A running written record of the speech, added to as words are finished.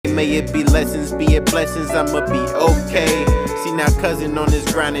may it be lessons, be it blessings, I'ma be okay. See now cousin on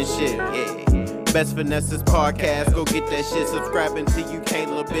this grind and shit, yeah. Best Finesse's podcast, go get that shit. Subscribe until you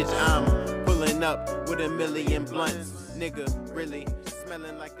can't, little bitch. I'm pulling up with 1,000,000 blunts. Nigga, really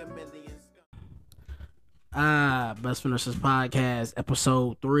smelling like 1,000,000. Best Finesse's podcast,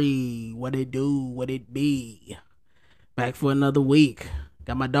 episode 3. What it do? What it be? Back for another week.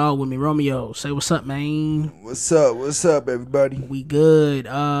 Got my dog with me, Romeo. Say what's up, man. What's up? What's up, everybody? We good.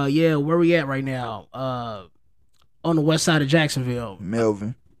 Yeah, where we at right now? On the west side of Jacksonville.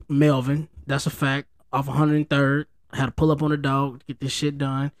 Melvin. That's a fact. Off 103rd. I had to pull up on the dog to get this shit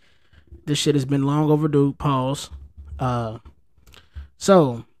done. This shit has been long overdue. Pause.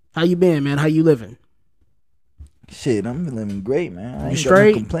 So, how you been, man? How you living? Shit, I'm living great, man. I ain't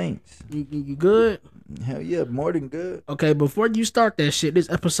straight? got no complaints. You good? Hell yeah, more than good. Okay, before you start that shit, this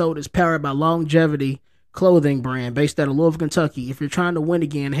episode is powered by Longevity Clothing Brand based out of Louisville, Kentucky. If you're trying to win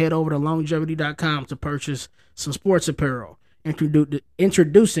again, head over to longevity.com to purchase some sports apparel.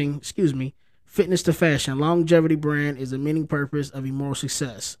 Introducing, fitness to fashion. Longevity brand is a meaning purpose of immoral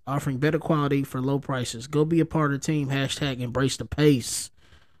success, offering better quality for low prices. Go be a part of the team. # embrace the pace.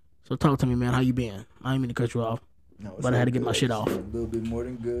 So talk to me, man. How you been? I didn't mean to cut you off, but I had to get my shit off. A little bit more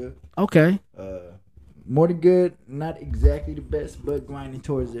than good. Okay. More than good. Not exactly the best, but grinding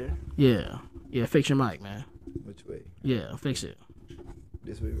towards there. Yeah. Fix your mic, man. Which way? Yeah, fix it.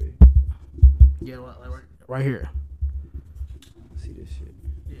 This way, right? Yeah, right here. See this shit?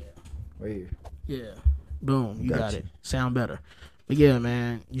 Yeah. Right here. Yeah. Boom. You got it. Sound better. But yeah,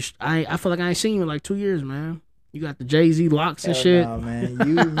 man. I feel like I ain't seen you in like 2 years, man. You got the Jay-Z locks and shit. Nah,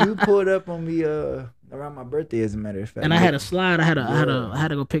 man. You pulled up on me around my birthday, as a matter of fact. And I had a slide. I had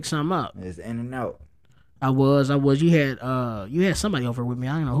to go pick something up. It's in and out. I was. You had somebody over with me.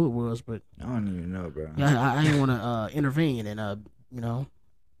 I don't know who it was, but I don't even know, bro. Yeah, I didn't want to intervene, and it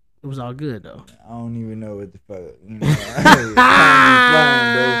was all good though. I don't even know what the fuck.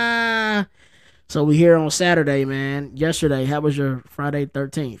 Flying, bro. So we here on Saturday, man. Yesterday, how was your Friday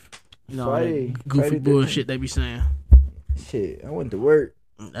 13th? Friday, goofy Friday bullshit they be saying. Shit, I went to work.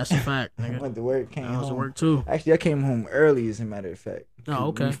 That's a fact, nigga. I went to work, came home. I was to work too. Actually, I came home early, as a matter of fact. Oh,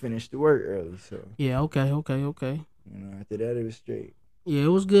 okay. We finished the work early, so. Yeah, okay. After that, it was straight. Yeah, it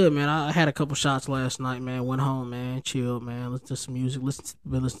was good, man. I had a couple shots last night, man. Went home, man. Chilled, man. Listened to some music.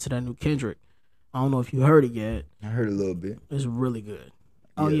 Listen to that new Kendrick. I don't know if you heard it yet. I heard a little bit. It's really good.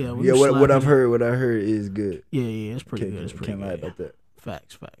 Yeah. Oh yeah. What I've heard is good. Yeah. It's pretty good. It's pretty can't good. lie about that.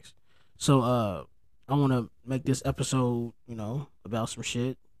 Facts. So I want to make this episode, about some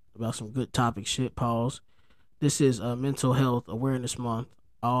shit, about some good topic shit. Pause. This is Mental Health Awareness Month,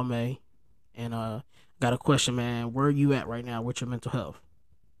 all May, and got a question, man. Where are you at right now with your mental health?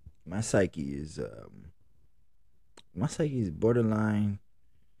 My psyche is borderline.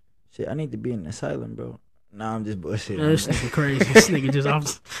 Shit, I need to be in an asylum, bro. Nah, I'm just bullshit. This nigga crazy. This nigga just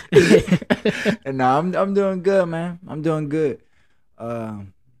off. Nah, I'm doing good, man. I'm doing good.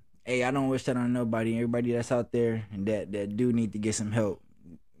 Hey, I don't wish that on nobody. Everybody that's out there and that do need to get some help,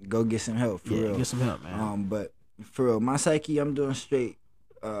 go get some help for real. Get some help, man. But for real, my psyche, I'm doing straight.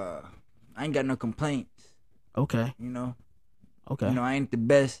 I ain't got no complaints. Okay. Okay. I ain't the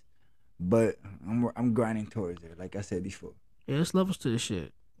best, but I'm grinding towards it. Like I said before. Yeah, it's levels to this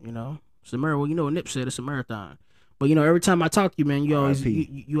shit. It's a marathon. Well, what Nip said, it's a marathon. But every time I talk to you, man, you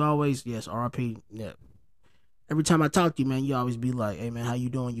always yes, R.I.P. Nip. Every time I talk to you, man, you always be like, hey, man, how you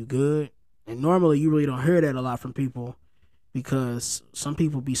doing? You good? And normally you really don't hear that a lot from people because some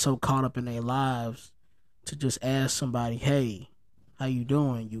people be so caught up in their lives to just ask somebody, hey, how you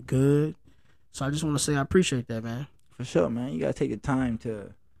doing? You good? So I just want to say I appreciate that, man. For sure, man. You got to take the time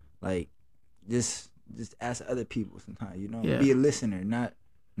to, just ask other people sometimes, Yeah. Be a listener, not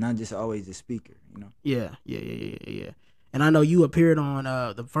just always a speaker, Yeah. And I know you appeared on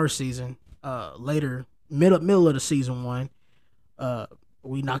the first season, later, middle of the season 1.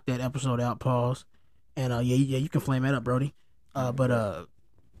 We knocked that episode out, pause. And you can flame that up, Brody. But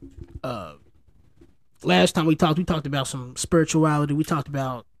last time we talked about some spirituality. We talked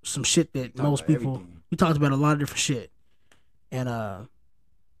about some shit that most people everything. We talked about a lot of different shit. And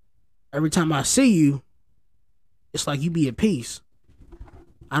every time I see you, it's like you be at peace.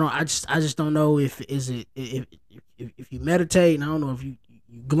 I just don't know if you meditate, and I don't know if you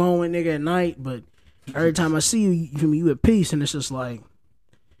glowing nigga at night, but every time I see you, you at peace, and it's just like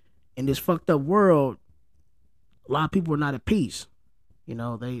in this fucked up world, a lot of people are not at peace.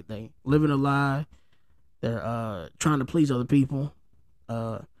 They living a lie. They're trying to please other people.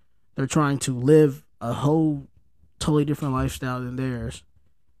 They're trying to live a whole totally different lifestyle than theirs.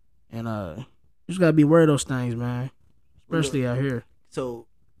 And you just gotta be aware of those things, man. Especially out here. So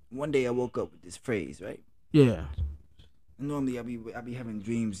one day I woke up with this phrase, right? Yeah. Normally I be having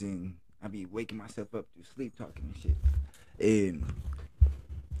dreams and I be waking myself up through sleep talking and shit. And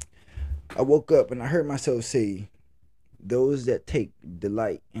I woke up and I heard myself say, "Those that take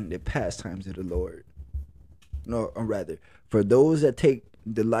delight in the pastimes of the Lord." No, or rather, for those that take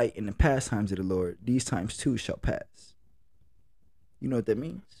delight in the pastimes of the Lord, these times too shall pass. You know what that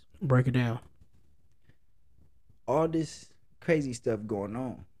means? Break it down. All this crazy stuff going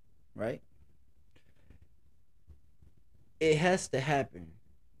on, right? It has to happen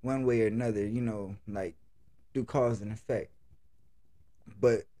one way or another, you know, like through cause and effect.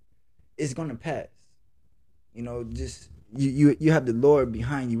 But it's gonna pass. You know, just you have the Lord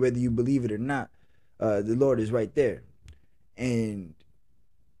behind you, whether you believe it or not. The Lord is right there, and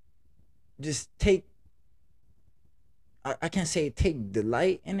just take. I can't say take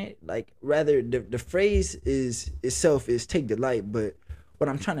delight in it. Like rather, the phrase is itself is take delight. But what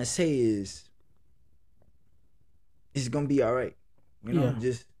I'm trying to say is, it's gonna be all right. You know,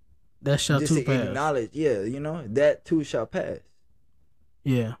 just that shall just too to pass. acknowledge, yeah, you know, that too shall pass.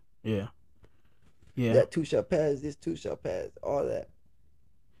 Yeah. That too shall pass. This too shall pass. All that.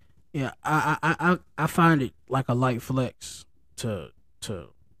 Yeah, I find it like a light flex to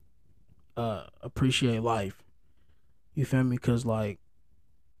appreciate life. You feel me? Cause like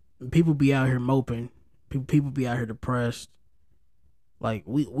people be out here moping, people be out here depressed. Like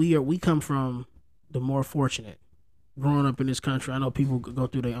we come from the more fortunate. Growing up in this country, I know people go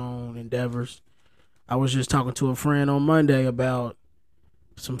through their own endeavors. I was just talking to a friend on Monday about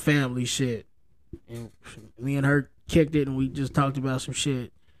some family shit, and me and her kicked it, and we just talked about some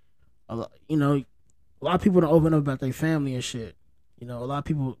shit. You know, a lot of people don't open up about their family and shit. You know, a lot of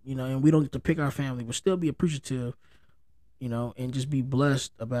people, you know, and we don't get to pick our family, but still be appreciative, you know, and just be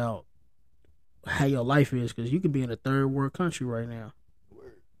blessed about how your life is, because you could be in a third world country right now.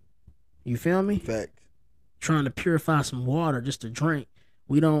 You feel me? Fact. Trying to purify some water just to drink.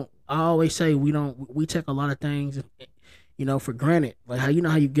 I always say we take a lot of things, you know, for granted. Like how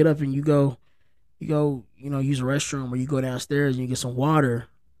you get up and you go, you know, use a restroom, or you go downstairs and you get some water.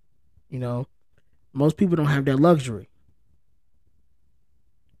 You know, most people don't have that luxury.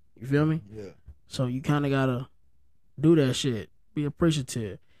 You feel me? Yeah. So you kind of gotta do that shit. Be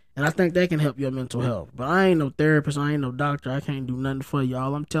appreciative, and I think that can help your mental health. But I ain't no therapist. I ain't no doctor. I can't do nothing for you.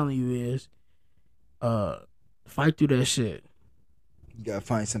 All I'm telling you is, fight through that shit. You gotta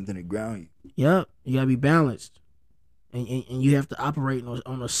find something to ground you. Yep, you gotta be balanced, and you have to operate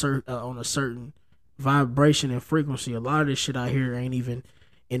on a certain vibration and frequency. A lot of this shit out here ain't even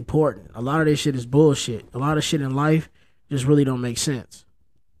important. A lot of this shit is bullshit. A lot of shit in life just really don't make sense.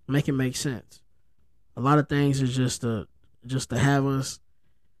 Make it make sense. A lot of things is just to have us,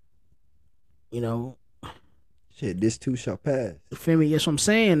 you know. Shit, this too shall pass. You feel me? That's what I'm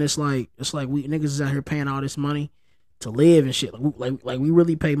saying. It's like we niggas is out here paying all this money to live and shit. Like we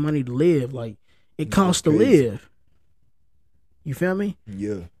really pay money to live. Like it costs to live. You feel me?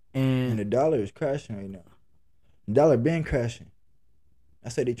 Yeah. And the dollar is crashing right now. The dollar been crashing. I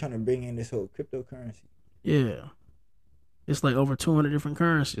said they trying to bring in this whole cryptocurrency. Yeah. It's like over 200 different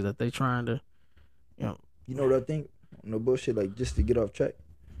currencies that they trying to, you know. You know what I think? No bullshit, like just to get off track.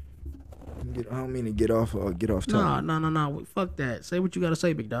 I don't mean to get off topic. No. Fuck that. Say what you gotta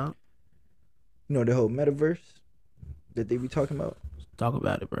say, big dog. You know the whole metaverse that they be talking about? Talk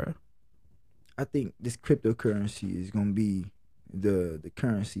about it, bro. I think this cryptocurrency is gonna be the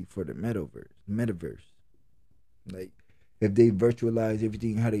currency for the metaverse. Like if they virtualize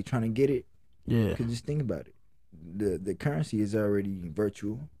everything how they trying to get it, yeah. Cause just think about it. The currency is already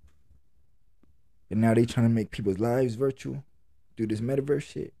virtual. And now they trying to make people's lives virtual through this metaverse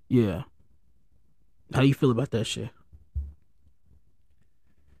shit. Yeah. How you feel about that shit?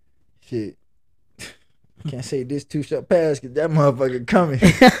 Shit. Can't say this too shall pass because that motherfucker coming.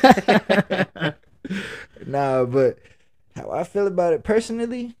 Nah, but how I feel about it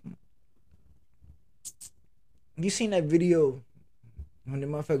personally, you seen that video when the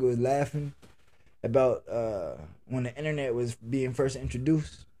motherfucker was laughing about when the internet was being first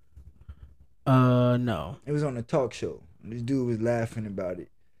introduced? No. It was on a talk show. This dude was laughing about it.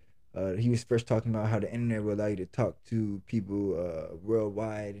 He was first talking about how the internet would allow you to talk to people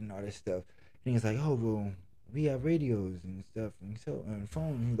worldwide and all this stuff. And he was like, "Oh well, we have radios and stuff and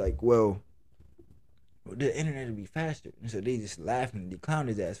phones." He's like, "Well, the internet will be faster." And so they just laughing and they clowned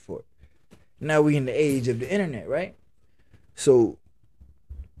his ass for it. Now we in the age of the internet, right? So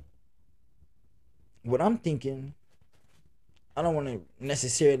what I'm thinking, I don't want to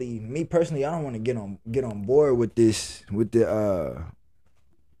necessarily, me personally, I don't want to get on board with this with the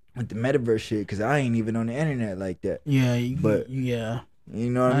metaverse shit because I ain't even on the internet like that. Yeah, but yeah. You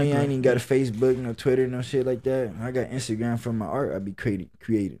know what I mean? I ain't even got a Facebook, no Twitter, no shit like that. I got Instagram for my art I be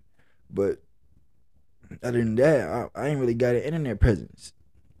creating. But other than that, I ain't really got an internet presence.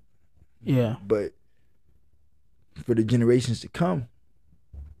 Yeah. But for the generations to come,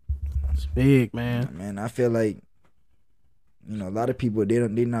 it's big, man. Man, I feel like, you know, a lot of people they're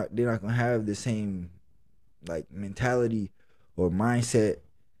not gonna have the same like mentality or mindset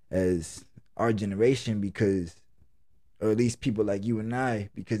as our generation, because, or at least people like you and I,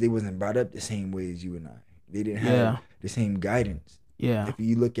 because they wasn't brought up the same way as you and I. They didn't have the same guidance. Yeah. If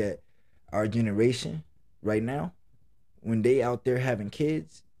you look at our generation right now, when they out there having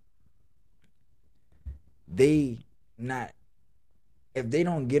kids, if they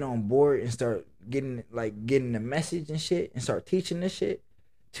don't get on board and start getting the message and shit and start teaching this shit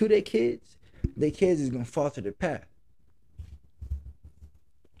to their kids is gonna falter their path.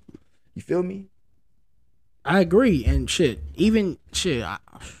 You feel me? I agree, and shit. Even shit. I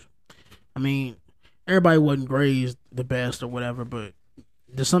mean, everybody wasn't raised the best or whatever, but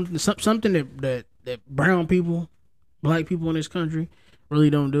there's something that brown people, black people in this country really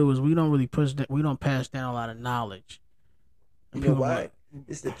don't do is we don't really we don't pass down a lot of knowledge. You know why?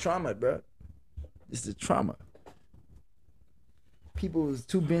 It's the trauma, bro. It's the trauma. People is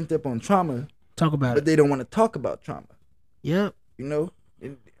too bent up on trauma. Talk about it. But they don't want to talk about trauma. Yep. You know?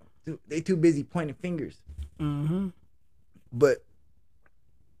 They too busy pointing fingers. Mm-hmm. But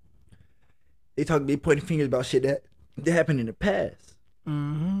they pointing fingers about shit that happened in the past.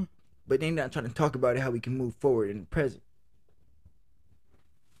 Mm-hmm. But they not trying to talk about it, how we can move forward in the present.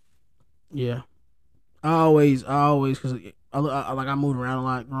 Yeah. I always, cause I moved around a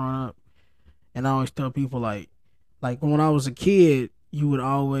lot growing up, and I always tell people like when I was a kid, you would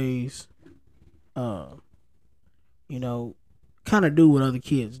always, you know, kind of do what other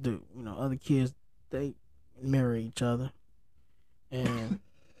kids do. You know, other kids, they mirror each other, and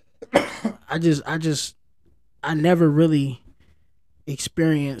I never really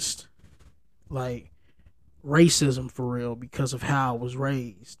experienced like racism for real because of how I was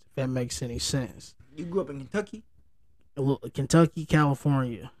raised. If that makes any sense. You grew up in Kentucky? Kentucky,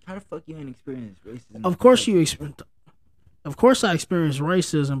 California. How the fuck you ain't experienced racism? Of course I experienced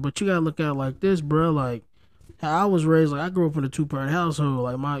racism, but you gotta look at it like this, bro. Like how I was raised. Like I grew up in a 2-parent household.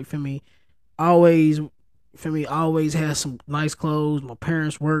 Like my family always had some nice clothes. My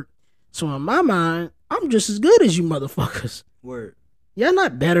parents worked, so in my mind, I'm just as good as you motherfuckers. Word. Y'all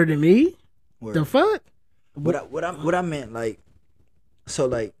not better than me. Word. The fuck? What I meant, like, so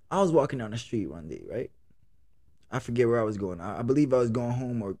like I was walking down the street one day, right? I forget where I was going. I believe I was going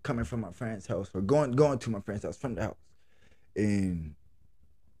home or coming from my friend's house or going to my friend's house from the house. And,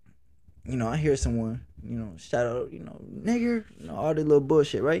 you know, I hear someone, you know, shout out, you know, nigger, you know, all the little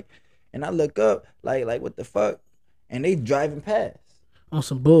bullshit, right? And I look up, like what the fuck? And they driving past. On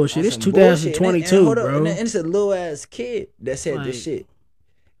some bullshit. It's 2022, and bro. And it's a little ass kid that said this shit.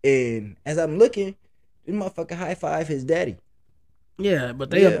 And as I'm looking, this motherfucker high five his daddy. Yeah, but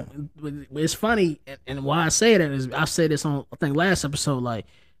it's funny, and why I say that is I said this on I think last episode. Like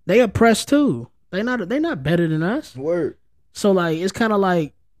they oppressed too. They not better than us. Word. So like it's kind of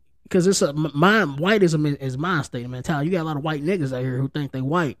like because it's whiteism is mind state mentality. You got a lot of white niggas out here who think they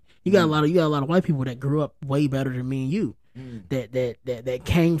white. You got a lot of white people that grew up way better than me and you. That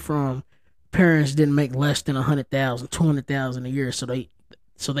came from parents didn't make less than 100,000, 200,000 a year. So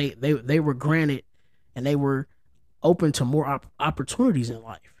they were granted and they were open to more opportunities in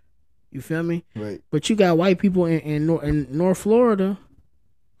life. You feel me? Right. But you got white people in North Florida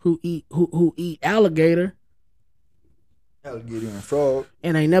who eat alligator and frog,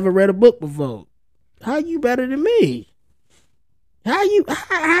 and they never read a book before. How you better than me? How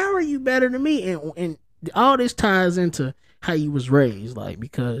are you better than me? And all this ties into how you was raised, like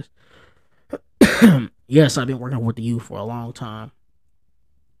because yes, I've been working with the youth for a long time,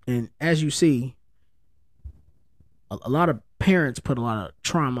 and as you see, a lot of parents put a lot of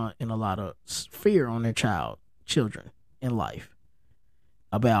trauma and a lot of fear on their children in life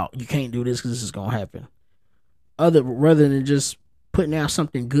about you can't do this because this is gonna happen. Rather than just putting out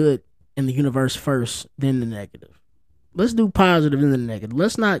something good in the universe first, then the negative. Let's do positive and then the negative.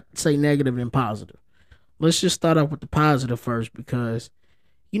 Let's not say negative and positive. Let's just start off with the positive first because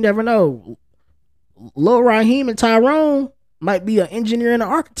you never know. Lil Raheem and Tyrone might be an engineer and an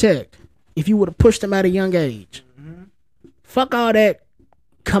architect if you would have pushed them at a young age. Mm-hmm. Fuck all that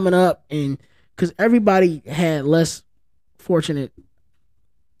coming up, and because everybody had less fortunate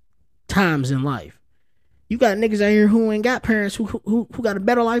times in life. You got niggas out here who ain't got parents who got a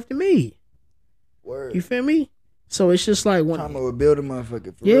better life than me. Word. You feel me? So it's just like when trauma would build a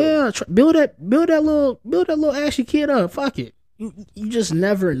motherfucker. For real. Build that little ashy kid up. Fuck it. you just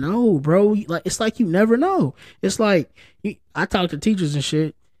never know, bro. Like it's like you never know. It's like I talk to teachers and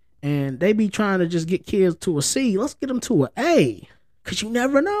shit, and they be trying to just get kids to a C. Let's get them to an A, cause you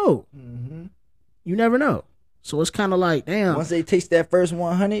never know. Mm-hmm. You never know. So it's kind of like, damn. Once they taste that first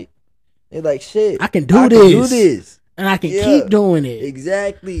 100, they're like, shit, I can do this. And I can keep doing it.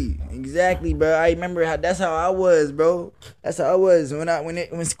 Exactly, bro. I remember that's how I was, bro. That's how I was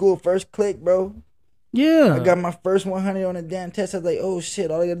when school first clicked, bro. Yeah. I got my first 100 on the damn test. I was like, oh shit,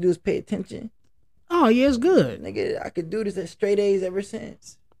 all I gotta do is pay attention. Oh yeah, it's good. Nigga, I could do this at straight A's ever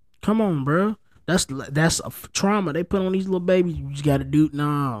since. Come on, bro. That's a trauma they put on these little babies. You just gotta do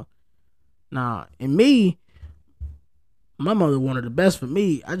nah. And me, my mother wanted the best for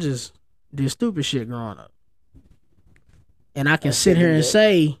me. I just did stupid shit growing up. And I can sit here and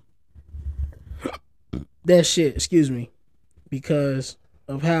say that shit, excuse me, because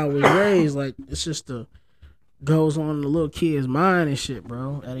of how I was raised. Like, it's just goes on in the little kid's mind and shit,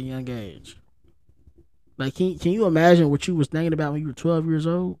 bro, at a young age. Like, can you imagine what you was thinking about when you were 12 years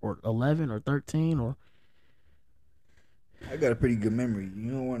old or 11 or 13 or... I got a pretty good memory.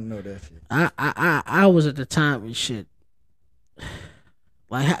 You don't want to know that shit. I was at the time with shit.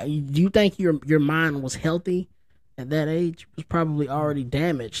 Like, do you think your mind was healthy at that age? It was probably already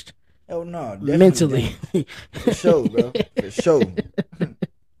damaged. Oh no, mentally. For sure, bro. For sure.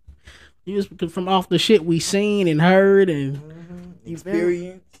 You just from off the shit we seen and heard and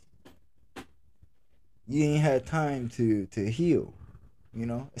experience. You ain't had time to heal, you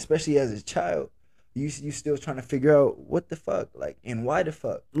know. Especially as a child, you still trying to figure out what the fuck, like, and why the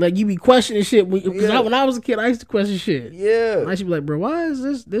fuck. Like, you be questioning shit because when I was a kid, I used to question shit. Yeah, I used to be like, bro, why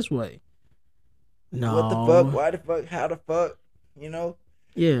is this way? No, what the fuck? Why the fuck? How the fuck? You know?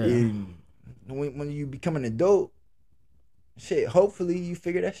 Yeah. And when you become an adult, shit, hopefully you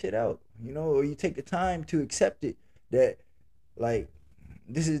figure that shit out, you know, or you take the time to accept it. That, like,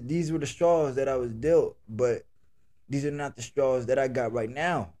 these were the straws that I was dealt, but these are not the straws that I got right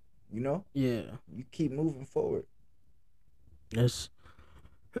now. You know? Yeah. You keep moving forward. Yes.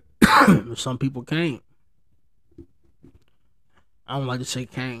 Some people can't. I don't like to say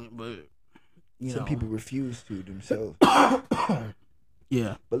can't, but some people refuse to themselves.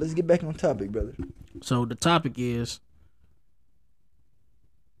 Yeah. But let's get back on topic, brother. So the topic is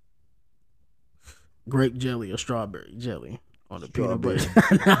grape jelly or strawberry jelly on the peanut butter.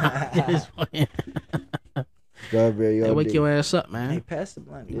 Strawberry. Hey, wake your ass up, man. Hey, pass the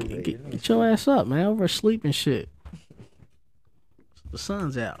blunt. Get your ass up, man. Over sleeping shit. The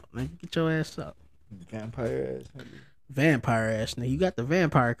sun's out, man. Get your ass up. Vampire ass. Vampire ass. Now you got the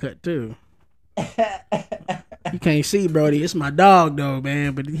vampire cut too. You can't see, Brody. It's my dog though,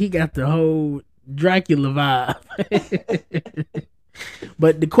 man. But he got the whole Dracula vibe.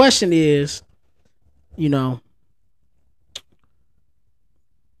 But the question is, you know,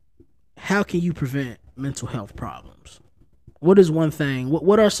 how can you prevent mental health problems? What is one thing?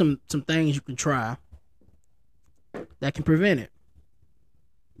 What are some things you can try that can prevent it?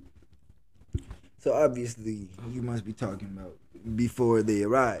 So obviously, you must be talking about before they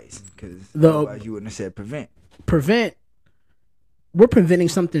arise, because otherwise you wouldn't have said prevent. Prevent. We're preventing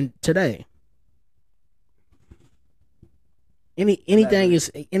something today.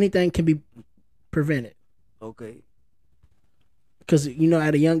 Anything can be prevented. Okay. Because, you know,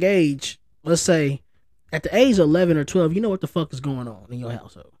 at a young age, let's say at the age of 11 or 12, you know what the fuck is going on in your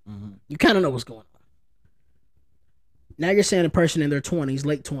household. Mm-hmm. You kind of know what's going on. Now you're saying a person in their 20s,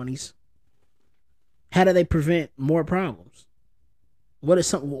 late 20s, how do they prevent more problems? What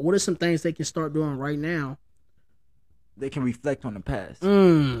are some things they can start doing right now? They can reflect on the past.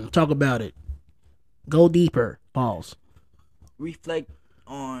 Talk about it. Go deeper. Pause. Reflect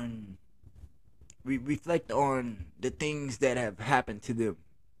on the things that have happened to them,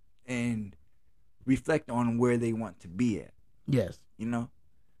 and reflect on where they want to be at. Yes. You know?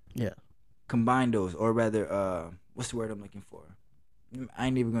 Yeah. Combine those, or rather, what's the word I'm looking for? I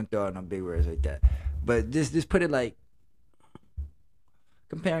ain't even gonna throw out no big words like that. But just put it like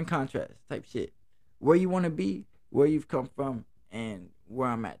compare and contrast type shit. Where you want to be, where you've come from, and where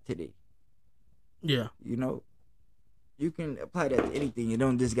I'm at today. Yeah. You know? You can apply that to anything. You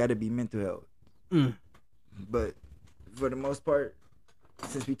don't just got to be mental health. But for the most part,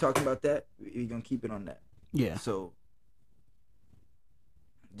 since we talking about that, we're going to keep it on that. Yeah. So,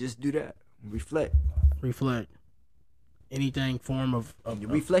 just do that. Reflect. Anything form of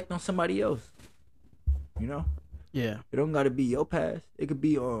reflect on somebody else. You know? Yeah. It don't got to be your past. It could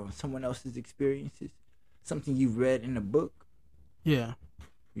be on someone else's experiences. Something you've read in a book. Yeah.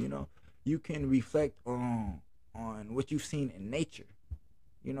 You know? You can reflect on what you've seen in nature.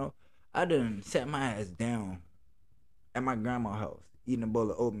 You know? I done sat my ass down at my grandma's house eating a bowl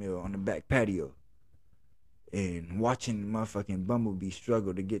of oatmeal on the back patio and watching the motherfucking bumblebee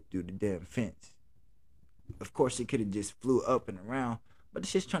struggle to get through the damn fence. Of course, it could have just flew up and around, but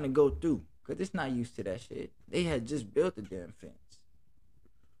it's just trying to go through because it's not used to that shit. They had just built the damn fence.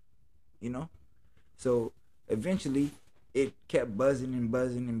 You know? So eventually, it kept buzzing and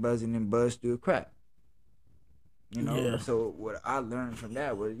buzzing and buzzing and buzzed through a crack. You know? Yeah. So what I learned from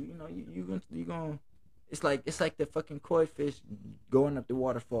that was, you know, you gonna it's like the fucking koi fish going up the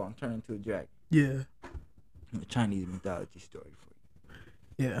waterfall and turning into a dragon. Yeah. A Chinese mythology story for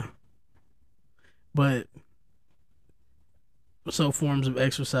you. Yeah. But so forms of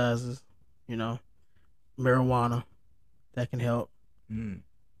exercises, you know, marijuana, that can help.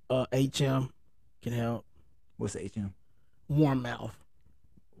 HM can help. What's HM? Warm mouth.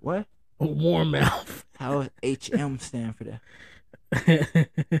 What? Warm mouth. How does HM stand for that?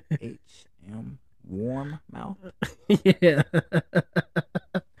 HM, warm mouth. Yeah.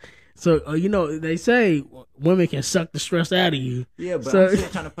 So you know, they say women can suck the stress out of you. Yeah, but So- I'm still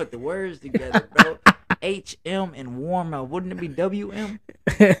trying to put the words together, bro. HM and warm mouth. Wouldn't it be WM?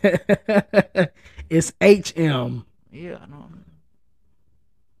 It's HM. Yeah, I know.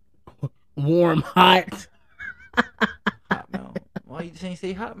 Warm, hot. Hot mouth. Why you saying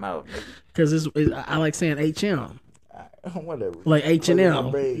say hot mouth? Because I like saying HM. Whatever. Like H&M.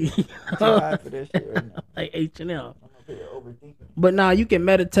 I'm too high for that shit right now. Like H&M. I'm up here overthinking. But nah, you can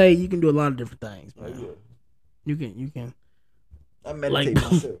meditate. You can do a lot of different things, man. Yeah. You can I meditate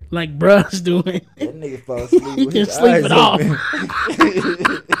myself. like bruh's doing. That nigga fall asleep He with can his sleep eyes it off. open.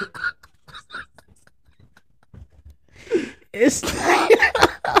 It's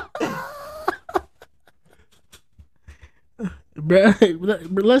bruh.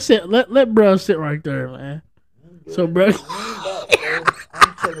 Let bruh sit right there, man. So bruh,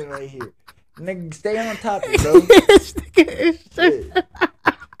 I'm chilling right here. Nigga, stay on topic, bro. Shit.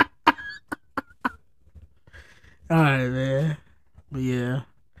 All right, man. But yeah,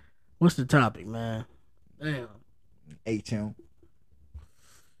 what's the topic, man? Damn. HM.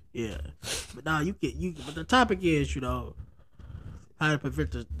 Yeah, but nah, But the topic is, you know, how to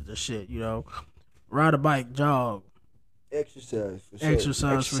prevent the shit. You know, ride a bike, jog, Exercise for sure.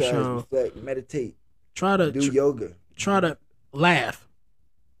 Exercise for sure. Reflect, meditate. try to Do yoga. try to laugh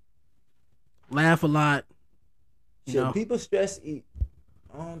a lot. You So know, people stress eat.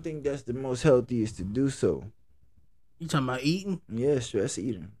 I don't think that's the most healthiest to do so. you talking about eating? Yeah, stress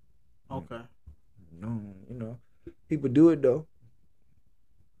eating. Okay. No, you know, people do it though.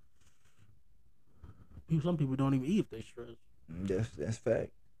 Some people don't even eat if they stress. That's fact.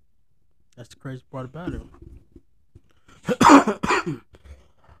 That's the crazy part about it.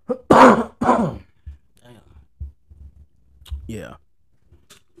 Damn. Yeah.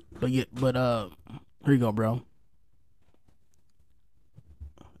 But here you go, bro.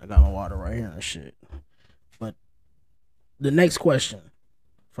 I got my water right here and shit. But the next question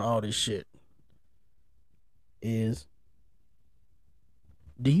for all this shit is,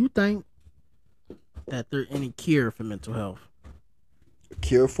 do you think that there's any cure for mental health? A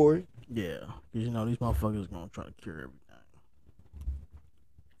cure for it? Yeah, because you know these motherfuckers gonna try to cure everything.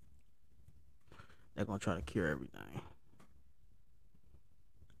 They're gonna try to cure everything.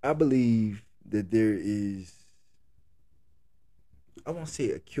 I believe that there is, I won't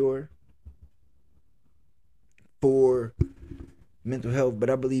say a cure for mental health, but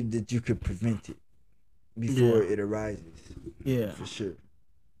I believe that you could prevent it before it arises. Yeah, For sure.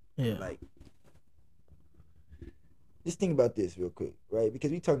 yeah, Like, just think about this real quick, right? Because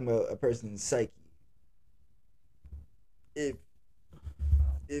we talking about a person's psyche. If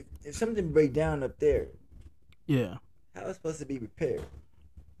something break down up there, yeah, how is it supposed to be repaired?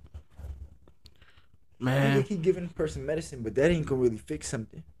 man. You keep giving a person medicine, but that ain't gonna really fix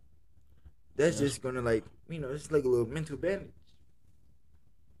something. That's just gonna, like, you know, it's like a little mental bandage.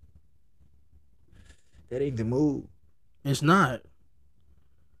 That ain't the move. It's not.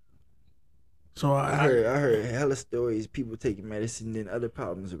 So I heard hella stories, people taking medicine, then other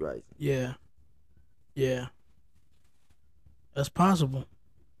problems arising. yeah, that's possible.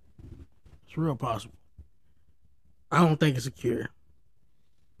 It's real possible. I don't think it's a cure.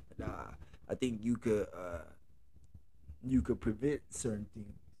 Nah, I think you could prevent certain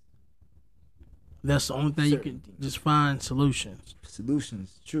things. That's the only thing you Certain can things. just find solutions.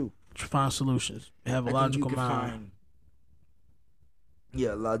 Solutions, true. Find solutions. Have a I think logical you could mind.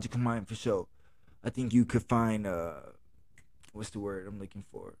 Yeah, logical mind for sure. I think you could find what's the word I'm looking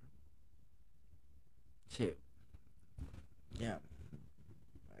for? Shit. Yeah.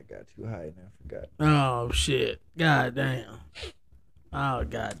 I got too high and I forgot. Oh shit! God damn! Oh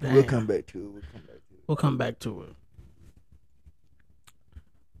god damn! We'll come back to it. We'll come back to it.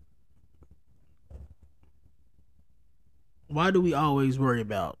 Why do we always worry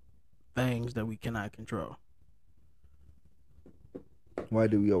about things that we cannot control? Why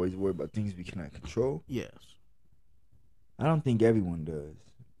do we always worry about things we cannot control? Yes. I don't think everyone does,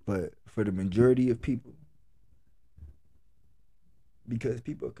 but for the majority of people, because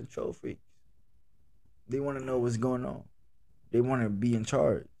people are control freaks, they want to know what's going on. They want to be in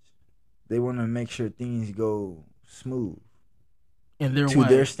charge. They want to make sure things go smooth. In their to way.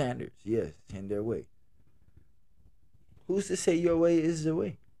 their standards, yes, in their way. Who's to say your way is the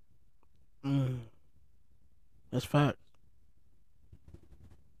way? That's fact.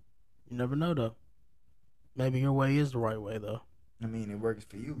 You never know, though. Maybe your way is the right way, though. I mean, it works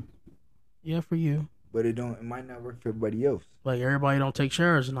for you, Yeah, for you. but it might not work for everybody else. Like, everybody don't take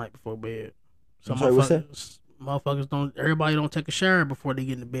showers the night before bed. I'm sorry, what's that? Motherfuckers don't. Everybody don't take a shower before they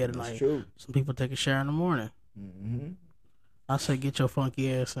get into bed at That's night. true. Some people take a shower in the morning. Mm-hmm. I say get your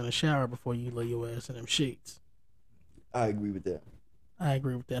funky ass in the shower before you lay your ass in them sheets. I agree with that. I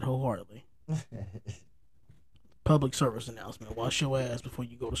agree with that wholeheartedly. Public service announcement. Wash your ass before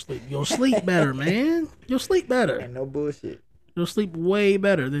you go to sleep. You'll sleep better, man. You'll sleep better. Ain't no bullshit. You'll sleep way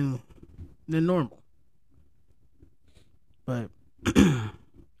better than normal. But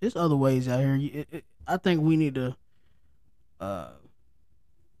there's other ways out here. I think we need to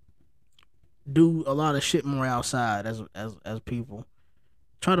do a lot of shit more outside as people.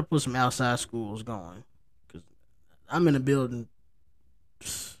 Try to put some outside schools going. Cause I'm in a building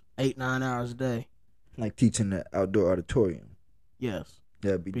 8-9 hours a day. Like teaching the outdoor auditorium. Yes.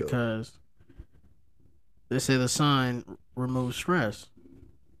 That'd be dope. Because they say the sun removes stress.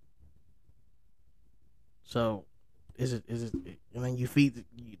 So is it and then they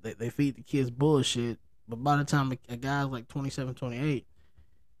feed the kids bullshit, but by the time a guy's like 27, 28,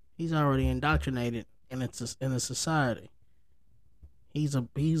 he's already indoctrinated in the society. He's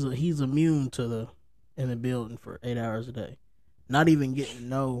immune to in the building for 8 hours a day. Not even getting to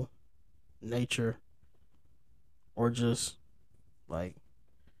know nature or just like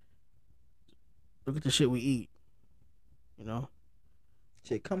look at the shit we eat. You know?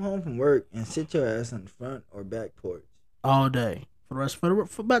 Shit, come home from work and sit your ass on the front or back porch all day for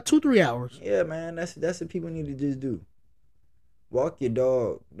about 2-3 hours. Yeah, man, that's what people need to just do. Walk your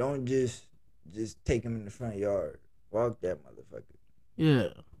dog. Don't just take him in the front yard. Walk that motherfucker. Yeah.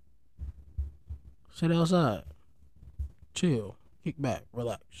 Sit outside. Chill. Kick back.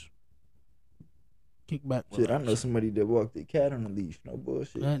 Relax. Kick back. Relax. Shit, I know somebody that walked their cat on a leash. No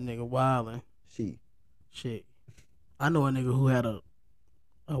bullshit. That nigga wildin'. Shit. I know a nigga who had a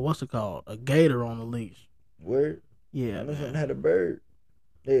what's it called? A gator on the leash. Word? Yeah. I know someone had a bird.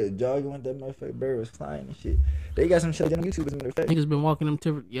 They was jogging with that motherfucker. Bird was flying and shit. They got some shit on YouTube as a matter of fact. Niggas been walking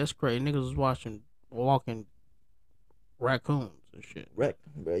them yes, crazy. Niggas was walking raccoons and shit. Bro,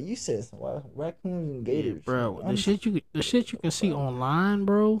 you said some raccoons and gators. Yeah, bro, the shit you can see online,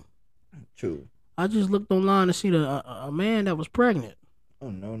 bro. True. I just looked online to see a man that was pregnant. Oh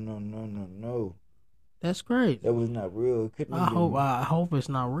no. That's crazy. That was not real. It couldn't have been. I hope it's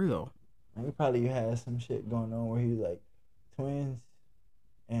not real. And he probably had some shit going on where he was like twins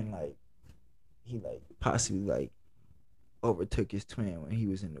and like he like possibly like overtook his twin when he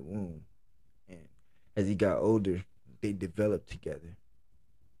was in the womb. And as he got older, they developed together.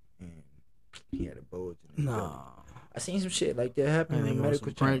 And he had a bulge in his belly. I seen some shit like that happen in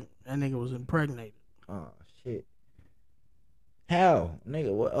medical channel. That nigga was impregnated. Oh shit. How?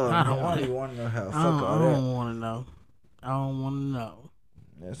 Nigga, what? Oh, I don't even want to know how. Fuck all that. I don't want to know. I don't want to know.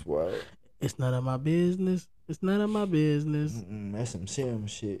 That's wild. It's none of my business. It's none of my business. That's some serum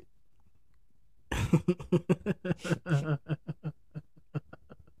shit.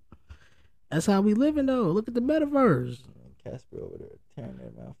 That's how we living though. Look at the metaverse. Casper over there tearing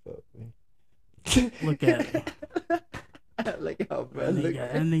that mouth up, man. Look at him. Like how bad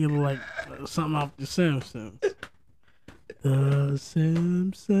that nigga look like something off the Simpsons. The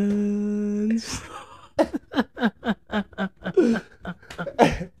Simpsons.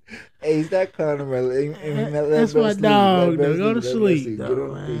 Hey, stop calling him. That's my dog, though. Go to sleep,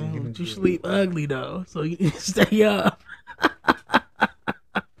 though, man. You sleep ugly, though, so you need to stay up.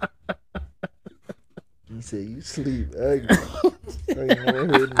 He said, you sleep ugly. I ain't never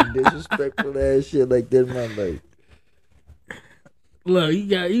heard any disrespectful ass shit like that in my life. Look, you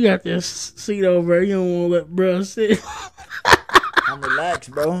got this seat over there. You don't want to let bro sit. I'm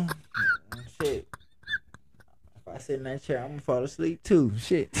relaxed, bro. Shit. If I sit in that chair, I'm gonna fall asleep too.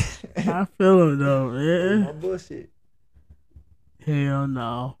 Shit. I feel him though, man. No bullshit. Hell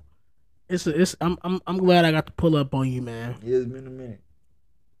no. I'm glad I got to pull up on you, man. Yeah, it's been a minute.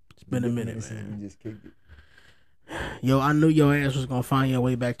 It's been a minute, man. We just kicked it. Yo, I knew your ass was gonna find your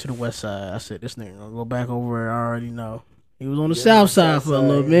way back to the west side. I said this nigga gonna go back over there. I already know. He was on the south side for a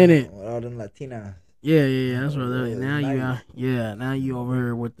little minute. With all them Latinas. Yeah. That's right. Now nice. now you over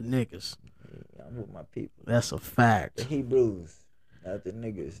here with the niggas. Yeah, I'm with my people. That's a fact. The Hebrews. Not the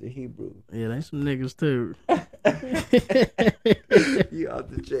niggas, the Hebrews. Yeah, they some niggas too. You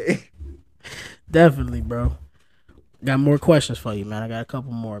out the chain. Definitely, bro. Got more questions for you, man. I got a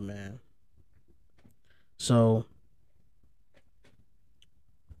couple more, man. So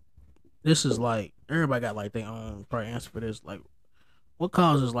this is like everybody got like their own probably answer for this. Like, what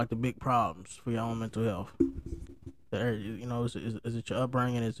causes like the big problems for your own mental health? You know, is it your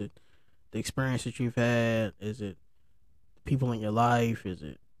upbringing? Is it the experience that you've had? Is it people in your life?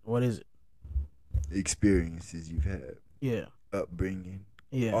 What is it? Experiences you've had. Yeah. Upbringing.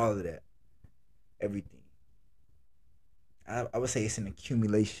 Yeah. All of that. Everything. I would say it's an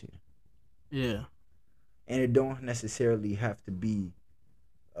accumulation. Yeah. And it don't necessarily have to be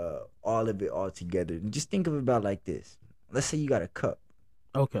all of it all together. Just think of it about like this. Let's say you got a cup.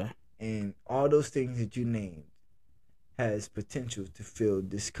 Okay. And all those things that you named has potential to fill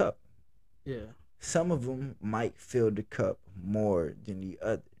this cup. Yeah. Some of them might fill the cup more than the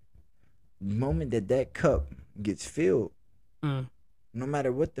other. The moment that cup gets filled, no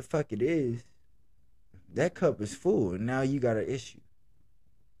matter what the fuck it is, that cup is full. And now you got an issue.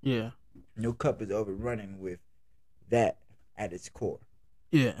 Yeah. Your cup is overrunning with that at its core.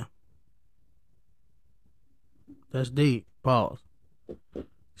 Yeah. That's deep. Pause.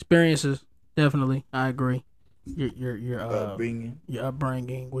 Experiences, definitely. I agree. Your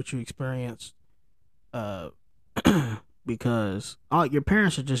upbringing, what you experienced, because all your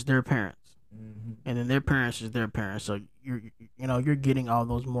parents are just their parents, and then their parents is their parents. So you're getting all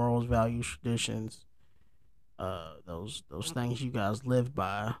those morals, values, traditions, those things you guys live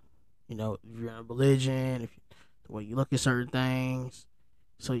by. You know, if you're in a religion, the way you look at certain things.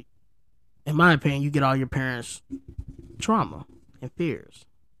 So, in my opinion, you get all your parents' trauma and fears.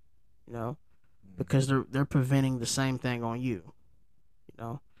 You know, because they're preventing the same thing on you. You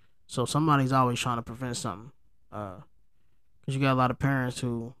know, so somebody's always trying to prevent something. Because you got a lot of parents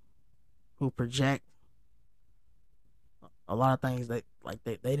who project a lot of things that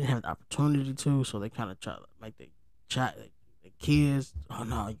they didn't have the opportunity to, so they kind of try to make the kids. Oh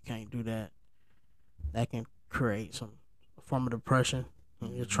no, you can't do that. That can create some form of depression.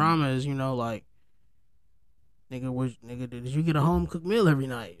 And your trauma is, like, nigga, did you get a home cooked meal every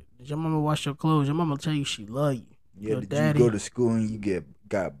night? Did your mama wash your clothes? Your mama tell you she love you. Yeah, your did daddy, you go to school and you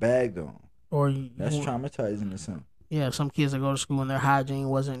got bagged on? Or that's traumatizing to some. Yeah, some kids that go to school and their hygiene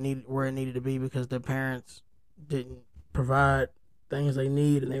wasn't needed where it needed to be because their parents didn't provide things they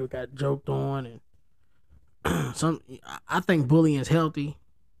need and they got joked on. And I think bullying is healthy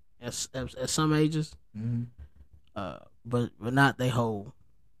at some ages, but not their whole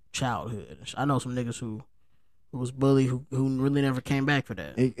childhood. I know some niggas who was bullied who really never came back for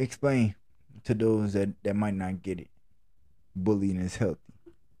that. Explain to those that might not get it. Bullying is healthy.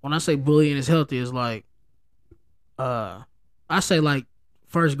 When I say bullying is healthy, it's like, I say like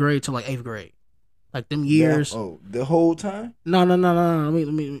 1st grade to like 8th grade, like them years. The whole time? No. Let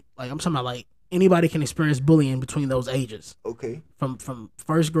me like I'm talking about like anybody can experience bullying between those ages. Okay. From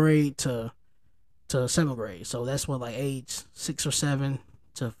 1st grade to 7th grade. So that's what, like age 6 or 7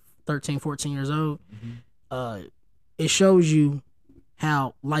 to 13, 14 years old. It shows you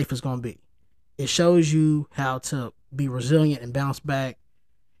how life is gonna be. It shows you how to be resilient and bounce back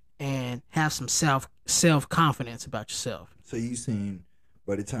and have some self confidence about yourself. So you saying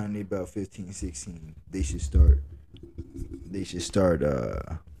by the time they about 15, 16, they should start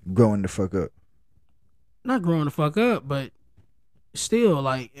growing the fuck up. Not growing the fuck up, but still,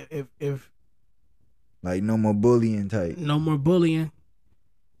 like, if like no more bullying type. No more bullying.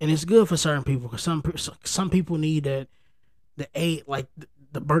 And it's good for certain people because some people need that,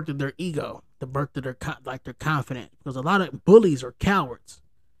 the birth of their ego, the birth of their confidence. Because a lot of bullies are cowards.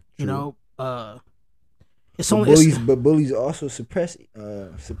 True. You know, it's only but bullies also suppress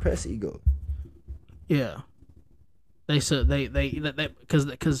ego. Yeah, they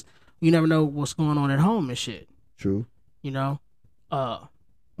because you never know what's going on at home and shit. True. You know,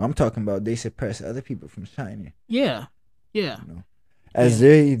 I'm talking about they suppress other people from shining. Yeah. You know? As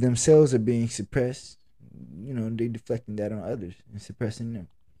they themselves are being suppressed, they deflecting that on others and suppressing them.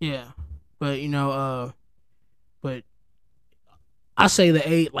 Yeah, but but I say the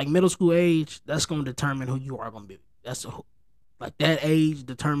age, like middle school age, that's going to determine who you are going to be. Like that age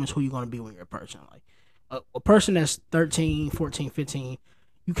determines who you're going to be when you're a person. Like a person that's 13, 14, 15,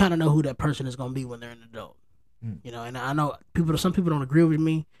 you kind of know who that person is going to be when they're an adult. And I know some people don't agree with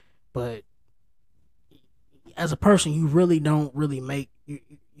me, but as a person, you really don't really make.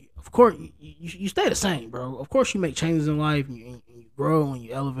 Of course, you stay the same, bro. Of course, you make changes in life, and you grow and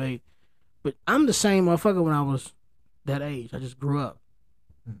you elevate. But I'm the same motherfucker when I was that age. I just grew up.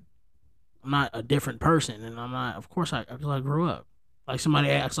 I'm not a different person, and I'm not. Of course, I grew up. Like somebody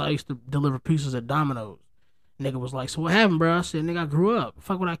asked, I used to deliver pizzas at Domino's. Nigga was like, "So what happened, bro?" I said, "Nigga, I grew up.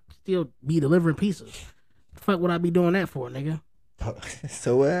 Fuck would I still be delivering pizzas? Fuck would I be doing that for, nigga?"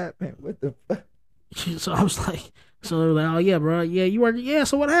 So what happened? What the fuck? So I was like, so they were like, "Oh yeah, bro. Yeah, you work. Yeah.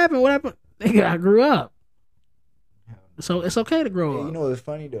 So what happened? What happened? Nigga, I grew up. So it's okay to grow up." You know what's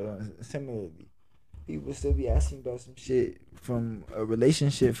funny though? Similarly, people still be asking about some shit from a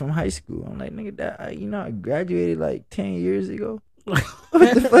relationship from high school. I'm like, nigga, that I graduated like 10 years ago. What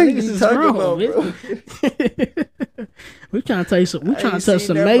the fuck are you talking about, bro? We trying to tell you some. We trying to touch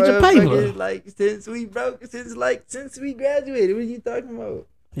some major paper. Like since we graduated. What are you talking about?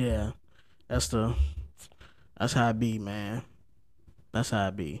 Yeah, that's how it be, man. That's how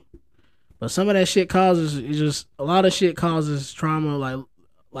it be. But some of that shit causes a lot of shit causes trauma.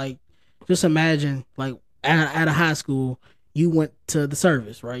 Like just imagine like out of high school, you went to the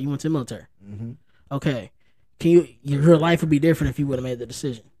service, right? You went to the military. Mm-hmm. Okay. Your life would be different if you would have made the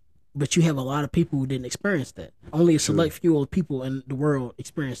decision. But you have a lot of people who didn't experience that. Only a select few of people in the world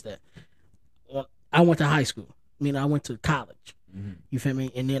experienced that. I went to high school. I went to college. Mm-hmm. You feel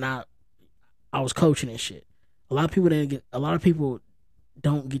me? And then I was coaching and shit. A lot of people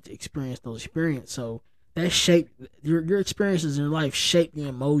don't get to experience those experiences. So that shaped your experiences in life, shaped you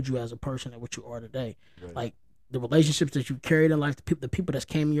and mold you as a person and what you are today. Right. Like the relationships that you carried in life, the people that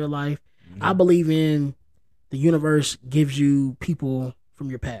came in your life. Mm-hmm. I believe in the universe gives you people from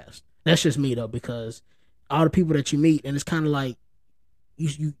your past. That's just me though, because all the people that you meet, and it's kind of like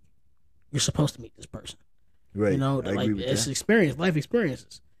you're supposed to meet this person, right? Like it's life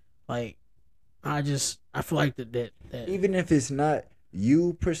experiences. Like I feel like that even if it's not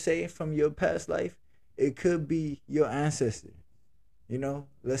you per se from your past life, it could be your ancestor.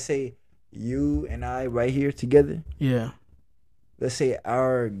 Let's say you and I right here together. Yeah. Let's say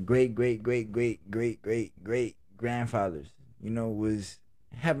our great grandfathers, was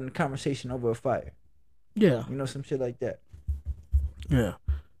having a conversation over a fire. Yeah. Some shit like that. Yeah.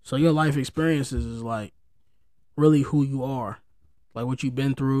 So your life experiences is like really who you are, like what you've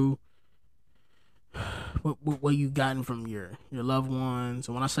been through, what you've gotten from your loved ones.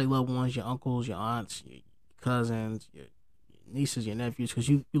 And when I say loved ones, your uncles, your aunts, your cousins, your nieces, your nephews, because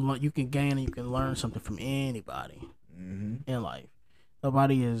you can gain and you can learn something from anybody. Mm-hmm. In life.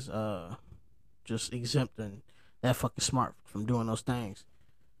 Nobody is just exempt and that fucking smart from doing those things.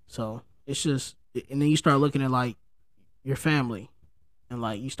 So it's just, and then you start looking at like your family, and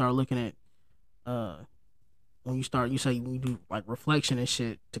like you start looking at when you do like reflection and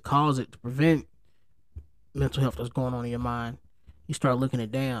shit to prevent mental health that's going on in your mind. You start looking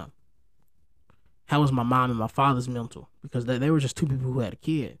at, damn, how was my mom and my father's mental? Because they were just two people who had a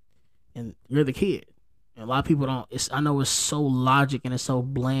kid, and you're the kid. And a lot of people don't. I know it's so logic and it's so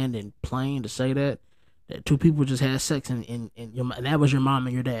bland and plain to say that two people just had sex and that was your mom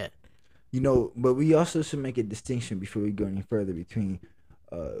and your dad. But we also should make a distinction before we go any further between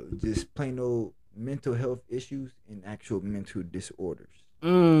just plain old mental health issues and actual mental disorders.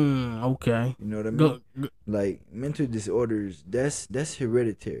 Okay. You know what I mean? Like mental disorders, that's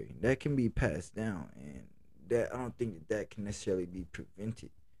hereditary. That can be passed down, and that I don't think that can necessarily be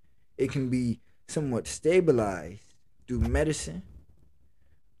prevented. It can be somewhat stabilized through medicine,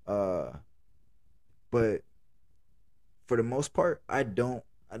 but for the most part, I don't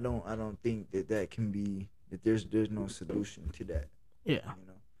think that can be, that there's no solution to that. Yeah.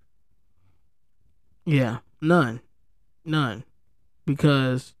 Yeah, none,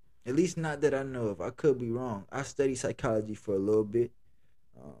 because at least not that I know of. I could be wrong. I studied psychology for a little bit,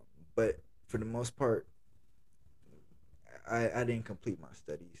 but for the most part, I didn't complete my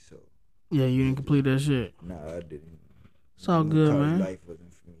studies, so. Yeah, you didn't complete that shit. No, I didn't. It's all good, man. Life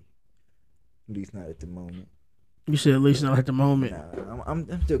wasn't for me. At least not at the moment. You said at least not at the moment. Nah, I'm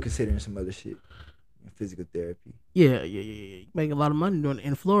still considering some other shit. Physical therapy. Yeah. You make a lot of money doing it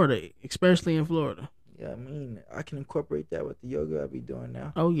in Florida, especially in Florida. Yeah, I can incorporate that with the yoga I be doing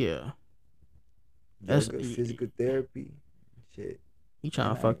now. Oh yeah. That's physical therapy. Shit. You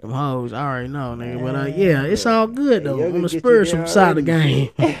trying to fuck them hoes? I already know, nigga. But yeah, it's all good though. On the spiritual side of the game.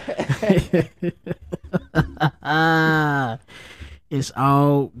 It's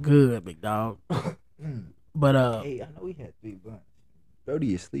all good, big dog. But hey, I know we had 3 blunts.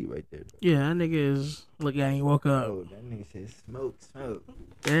 Brody is asleep right there. Though. Yeah, that nigga is. Look at him, he woke up. Oh, that nigga said smoke.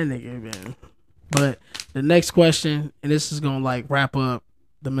 That nigga, man. But the next question, and this is gonna like wrap up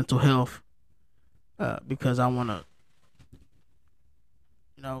the mental health, because I wanna,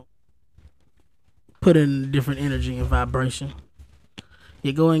 put in a different energy and vibration.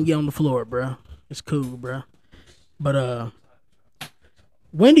 Yeah, go ahead and get on the floor, bro. It's cool, bro. But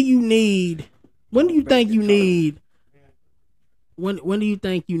when do you think you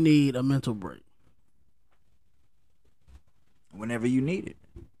need a mental break? Whenever you need it.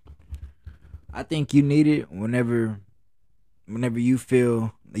 I think you need it whenever you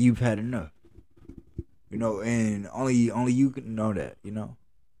feel that you've had enough. You know, and only you can know that, you know.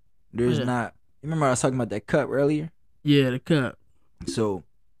 There's not. You remember I was talking about that cup earlier? Yeah, the cup. So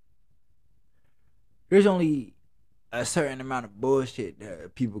there's only a certain amount of bullshit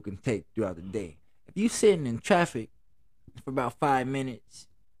that people can take throughout the day. If you sitting in traffic for about 5 minutes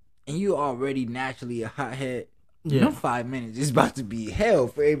and you already naturally a hothead, you know 5 minutes is about to be hell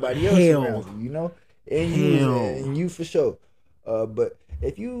for everybody else around you, you know? And you for sure. But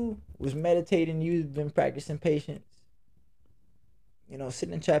if you was meditating, you've been practicing patience, you know,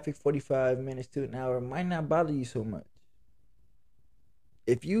 sitting in traffic 45 minutes to an hour might not bother you so much.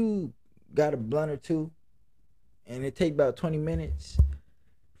 If you got a blunt or two and it take about 20 minutes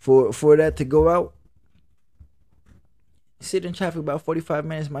for that to go out, sit in traffic about 45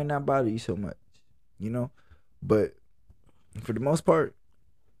 minutes might not bother you so much, you know? But for the most part,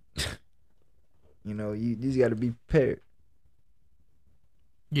 you know, you just got to be prepared.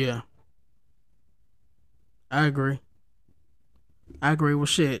 Yeah. I agree. Well,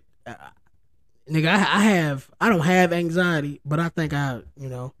 shit. Nigga, I don't have anxiety, but I think I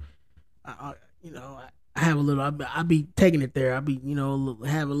have a little. I be taking it there. I be,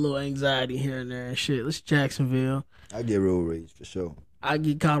 have a little anxiety here and there and shit. Let's Jacksonville. I get road rage for sure. I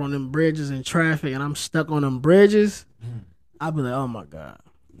get caught on them bridges in traffic, and I'm stuck on them bridges. I be like, oh my god.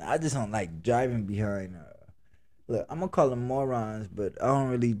 I just don't like driving behind. Look, I'm gonna call them morons, but I don't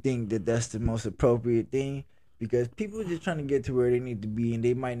really think that that's the most appropriate thing. Because people are just trying to get to where they need to be, and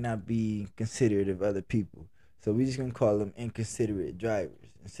they might not be considerate of other people. So we just gonna call them inconsiderate drivers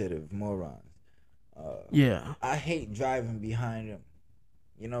instead of morons. Yeah. I hate driving behind them.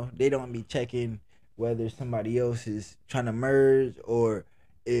 You know, they don't be checking whether somebody else is trying to merge or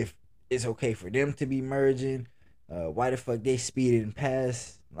if it's okay for them to be merging. Why the fuck they speeding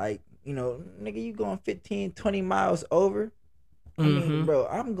past? Like, you know, nigga, you going 15, 20 miles over? I mean, bro,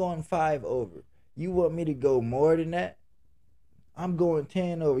 I'm going 5 over. You want me to go more than that? I'm going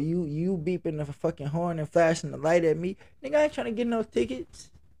 10 over. You beeping the fucking horn and flashing the light at me. Nigga, I ain't trying to get no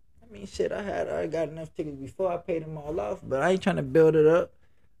tickets. I mean, shit, I got enough tickets before I paid them all off, but I ain't trying to build it up.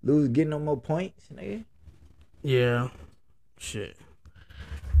 Get no more points, nigga. Yeah. Shit.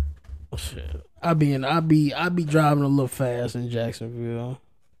 I be driving a little fast in Jacksonville.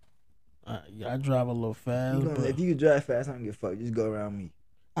 I drive a little fast. If you drive fast, I don't give a fuck. Just go around me.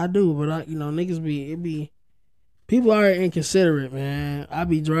 I do, but niggas people are inconsiderate, man. I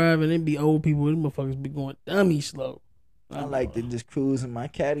be driving, it be old people, them motherfuckers be going dummy slow. I like to just cruise in my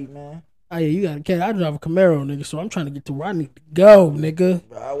caddy, man. Oh yeah, you got a caddy. I drive a Camaro, nigga, so I'm trying to get to where I need to go, nigga.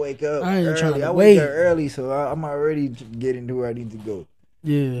 Bro, I wake up I ain't early. trying to I wait. wake up early, so I'm already getting to where I need to go.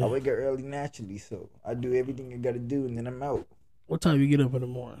 Yeah. I wake up early naturally, so I do everything I gotta do, and then I'm out. What time you get up in the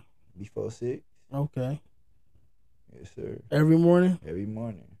morning? Before 6. Okay. Yes, sir. Every morning? Every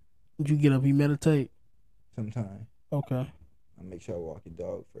morning. Would you get up, you meditate? Sometimes. Okay. I make sure I walk the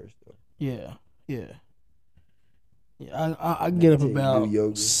dog first, though. Yeah. I get up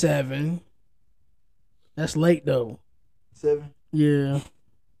about 7. That's late, though. 7? Yeah.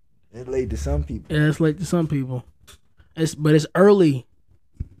 It's late to some people. Yeah, it's late to some people. But it's early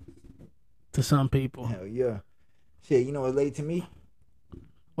to some people. Hell yeah. Shit, you know what's late to me?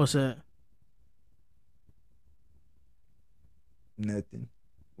 What's that? Nothing.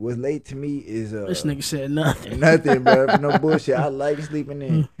 What's late to me is this nigga said nothing. Nothing, bro. No bullshit. I like sleeping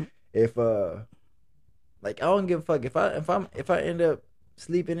in. If like I don't give a fuck. If I end up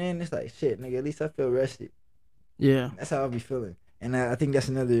sleeping in, it's like shit, nigga. At least I feel rested. Yeah. That's how I be feeling. And I think that's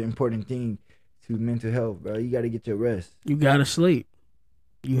another important thing to mental health, bro. You gotta get your rest. You gotta sleep.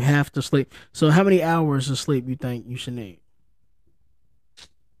 You have to sleep. So how many hours of sleep you think you should need?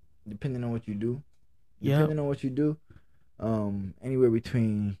 Depending on what you do. Yeah. Depending on what you do. Anywhere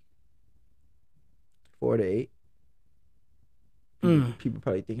between 4 to 8. People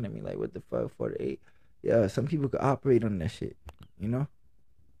probably thinking of me like, what the fuck, 4 to 8? Yeah, some people could operate on that shit, you know?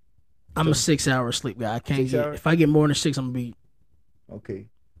 I'm a 6-hour sleep guy. I can't 6 get hours? if I get more than 6, I'm gonna be Okay.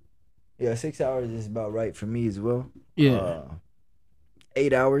 Yeah, 6 hours is about right for me as well. Yeah.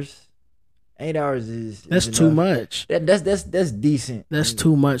 8 hours. 8 hours is that's enough. too much. That's decent. That's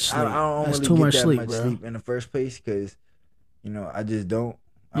too much sleep. I don't that's really too get much that sleep, much bro. sleep in the first place because, you know, I just don't.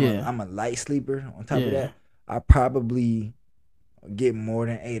 I'm a light sleeper. On top of that, I probably get more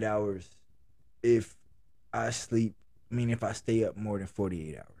than 8 hours if I sleep, if I stay up more than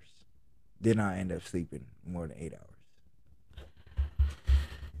 48 hours, then I end up sleeping more than 8 hours.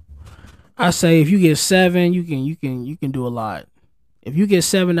 I say if you get 7, you can do a lot. If you get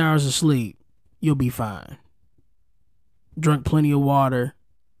 7 hours of sleep, you'll be fine. Drink plenty of water,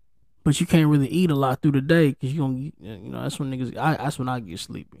 but you can't really eat a lot through the day because that's when niggas. That's when I get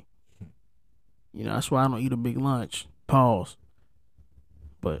sleepy. That's why I don't eat a big lunch. Pause.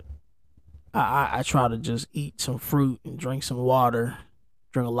 But I try to just eat some fruit and drink some water.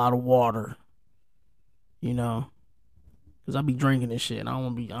 Drink a lot of water. Cause I be drinking this shit. And I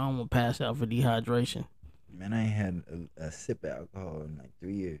don't want to pass out for dehydration. Man, I ain't had a sip of alcohol in like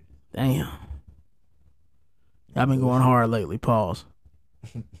 3 years. Damn. I've been going hard lately. Pause.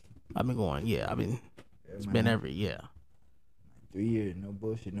 I've been going. Yeah, It's been every 3 years, no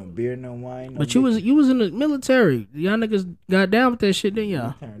bullshit, no beer, no wine. No but you was in the military. Y'all niggas got down with that shit, didn't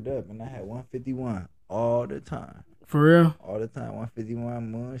y'all? I turned up and I had 151 all the time. For real? All the time.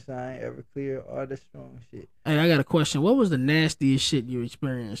 151, moonshine, Everclear, all the strong shit. Hey, I got a question. What was the nastiest shit you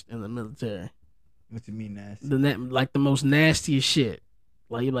experienced in the military? What you mean nasty? The most nastiest shit.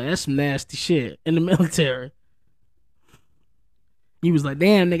 Like you're like, that's some nasty shit in the military. You was like,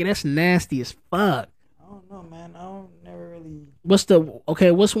 damn nigga, that's nasty as fuck. I don't know, man. I don't never really. What's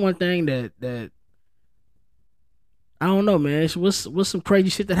one thing that I don't know, man. What's some crazy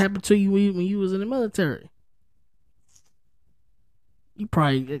shit that happened to you when you was in the military? You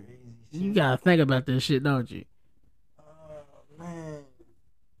probably you gotta think about this shit, don't you? Man,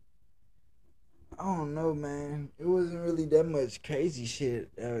 I don't know, man. It wasn't really that much crazy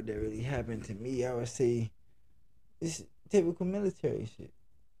shit that really happened to me. I would say it's typical military shit.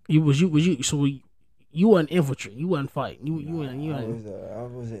 You wasn't infantry. You wasn't fighting. I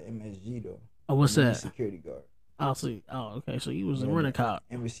was an MSG though. Oh, what's that? Security guard. Oh, see. Oh, okay. So you was a running cop.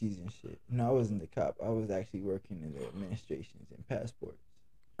 Embassies and shit. No, I wasn't the cop. I was actually working in the administrations and passports.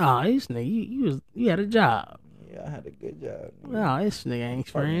 Oh, this nigga, you had a job. Yeah, I had a good job. Nigga. Oh, this nigga ain't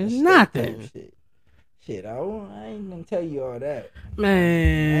experienced nothing. Shit, I ain't gonna tell you all that.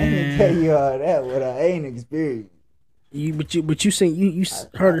 Man, I ain't gonna tell you all that. What I ain't experienced. But you seen you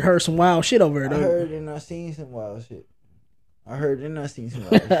heard some wild shit over there. I heard and I seen some wild shit. I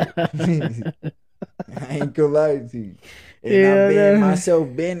ain't gonna lie to you. And I've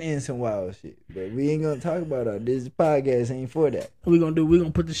myself been in some wild shit. But we ain't gonna talk about it. This podcast ain't for that. We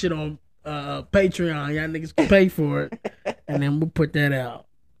gonna put the shit on Patreon. Y'all niggas can pay for it. And then we'll put that out.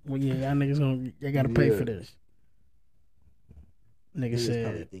 Well, yeah, y'all niggas gotta pay for this. Nigga said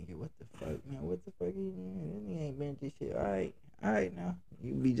probably thinking, what the fuck, man? What the fuck? He ain't been through shit. All right now.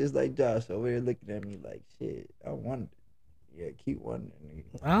 You be just like Josh over there looking at me like shit. I wonder. Yeah, keep wondering.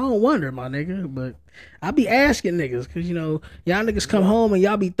 Nigga. I don't wonder, my nigga, but I be asking niggas because y'all niggas come home and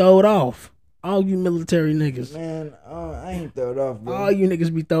y'all be throwed off. All you military niggas. Man, I ain't throwed off, bro. All you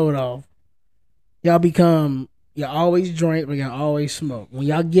niggas be throwed off. Y'all always drink, but y'all always smoke. When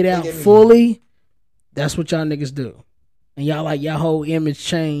y'all get out fully, that's what y'all niggas do. And y'all whole image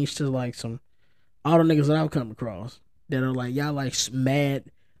changed to like all the niggas that I've come across that are like, y'all like mad.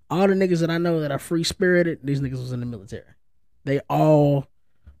 All the niggas that I know that are free spirited, these niggas was in the military. They all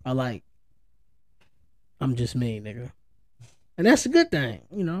are like, I'm just me, nigga. And that's a good thing,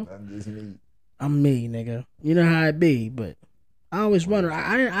 I'm just me. I'm me, nigga. You know how it be, but I always wonder.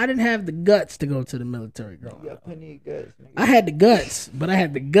 I didn't have the guts to go to the military growing up. You got plenty of guts, nigga. I had the guts, but I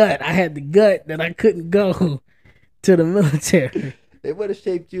had the gut. I had the gut that I couldn't go to the military. They would have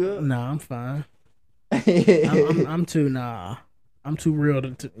shaped you up. Nah, I'm fine. I'm too real.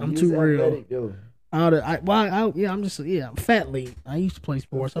 I'm too real. I'm fat lead. I used to play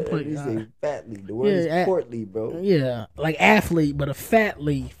sports. I played. Fat lead. The word is portly, bro. Yeah, like athlete, but a fat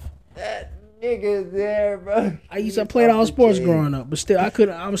leaf. That nigga's there, bro. I played all sports growing up, but still, I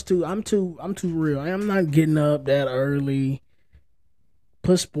couldn't. I'm too real. I'm not getting up that early.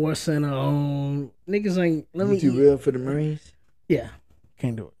 Put Sports Center on. Niggas ain't. You too real for the Marines? Yeah,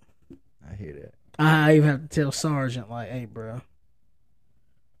 can't do it. I hear that. I even have to tell Sergeant like, hey, bro.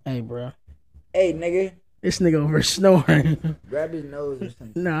 Hey, nigga. This nigga over here snoring. Grab his nose or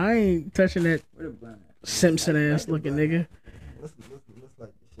something. Nah, I ain't touching that Simpson ass looking nigga. Let's light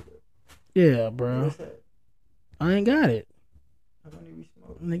this shit up. Yeah, bro. What's that? I ain't got it. How many we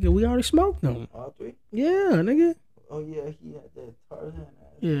smoked? Nigga, we already smoked them. All three? Yeah, nigga. Oh, yeah, he had that Tarzan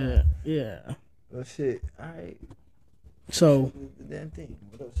ass. Yeah. Oh, shit. All right. So, the damn thing.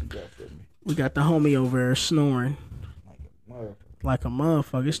 What else you got for me? We got the homie over there snoring. Like a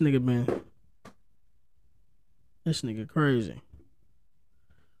motherfucker. This nigga crazy.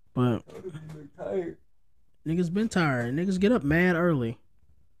 But niggas been tired. Niggas get up mad early.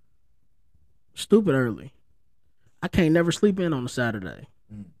 Stupid early. I can't never sleep in on a Saturday.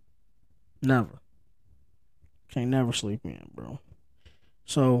 Never. Can't never sleep in, bro.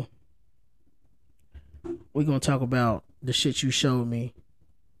 So we're gonna talk about the shit you showed me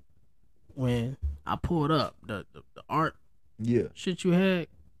when I pulled up the art shit you had.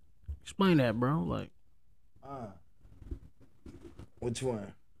 Explain that, bro. Like, which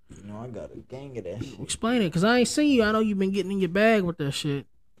one? You know, I got a gang of that shit. Explain it, cause I ain't seen you. I know you've been getting in your bag with that shit.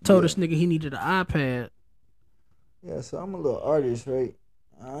 Told this nigga he needed an iPad. Yeah, so I'm a little artist, right?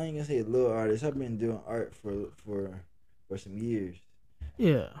 I ain't gonna say a little artist. I've been doing art for some years.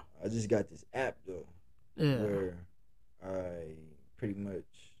 Yeah. I just got this app though. Yeah. Where I pretty much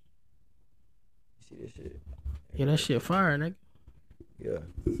see this shit. Yeah, that shit fire, nigga. Yeah.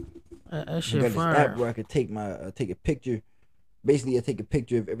 That shit I got fire. this app where I could take a picture. Basically, I take a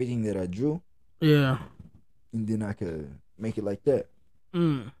picture of everything that I drew. Yeah. And then I could make it like that.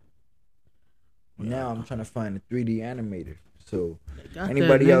 Now I'm trying to find a 3D animator. So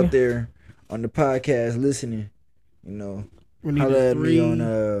anybody out there on the podcast listening, you know, holla at me on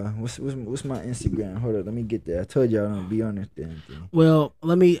what's my Instagram? Hold up, let me get that. I told y'all I don't be on this damn thing. Well,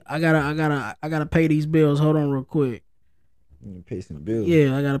 I gotta pay these bills. Hold on real quick. You pay some bills?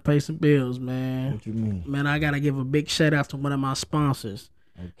 Yeah, I gotta pay some bills, man. What you mean? Man, I gotta give a big shout out to one of my sponsors.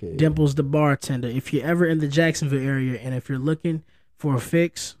 Okay. Dimples the Bartender. If you're ever in the Jacksonville area and if you're looking for a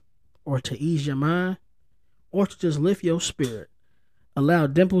fix or to ease your mind or to just lift your spirit, allow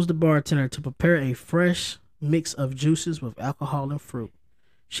Dimples the Bartender to prepare a fresh mix of juices with alcohol and fruit.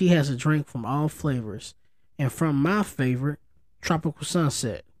 She has a drink from all flavors and from my favorite, Tropical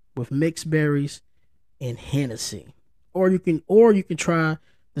Sunset with mixed berries and Hennessy. Or you can try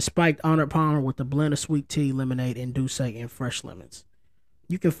the spiked Arnold Palmer with the blend of sweet tea, lemonade, and douce and fresh lemons.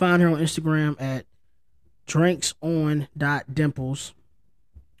 You can find her on Instagram at drinkson.dimples,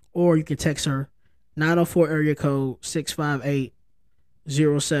 or you can text her 904 area code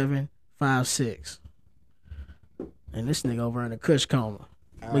 658-0756. And this nigga over in the Kush coma.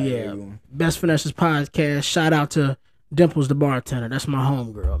 But yeah, Best Finesses Podcast. Shout out to Dimples the Bartender. That's my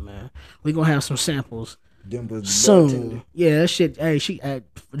homegirl, man. We gonna have some samples Dimples soon. Bartender. Yeah, that shit. Hey, she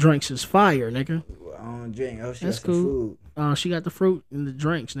drinks is fire, nigga. I don't drink. Oh, she That's got some cool. food. She got the fruit and the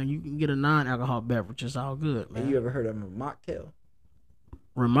drinks. Now you can get a non-alcohol beverage. It's all good, man. Have you ever heard of a mocktail?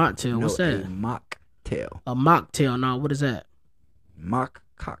 Mocktail. What's that? A mocktail. A mocktail. No, what is that? Mock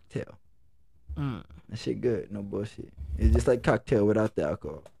cocktail. That shit good. No bullshit. It's just like cocktail without the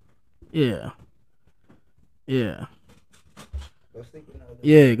alcohol. Yeah. Yeah. Go sleep in another room.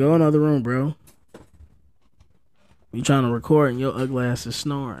 Yeah, go in another room, bro. You trying to record and your ugly ass is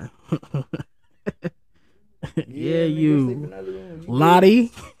snoring. Yeah, you.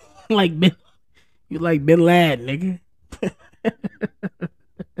 Lottie. You like Bin Laden, nigga.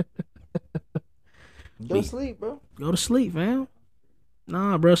 Go to sleep, bro. Go to sleep, man.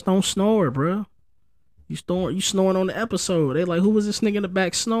 Nah, bro, don't snore, bro. You snoring on the episode. They like, who was this nigga in the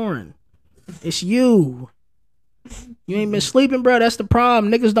back snoring? It's you. You ain't been sleeping, bro. That's the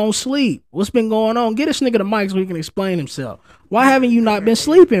problem. Niggas don't sleep. What's been going on? Get this nigga the mic so he can explain himself. Why haven't you not been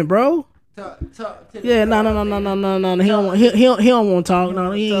sleeping, bro? Yeah, no. He don't want to talk.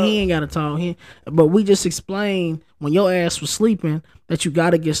 No, he ain't got to talk. But we just explained when your ass was sleeping that you got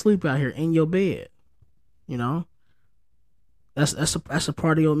to get sleep out here in your bed. You know, that's a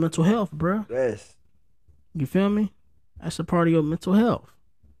part of your mental health, bro. Yes. You feel me? That's a part of your mental health.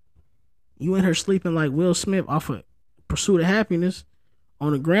 You in here sleeping like Will Smith off of Pursuit of Happiness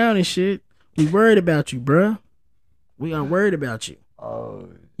on the ground and shit. We worried about you, bruh. We are worried about you. Oh,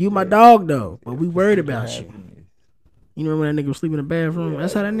 you my dog though, but we worried about you. You remember when that nigga was sleeping in the bathroom?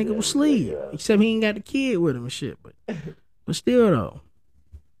 That's how that nigga was sleep. Except he ain't got the kid with him and shit. But still though.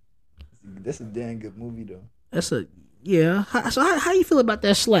 That's a damn good movie though. That's a yeah. So how you feel about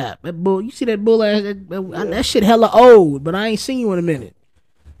that slap? That bull. You see that bull ass? That shit hella old. But I ain't seen you in a minute.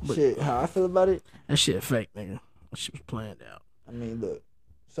 But shit, how I feel about it? That shit fake, nigga. That shit was planned out. I mean, look.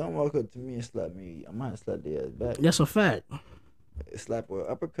 Someone walk up to me and slap me. I might slap their ass back. That's a fact. Slap or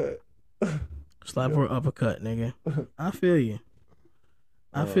uppercut. Slap or uppercut, nigga. I feel you.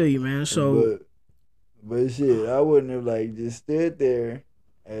 I feel you, man. So, but shit, I wouldn't have like just stood there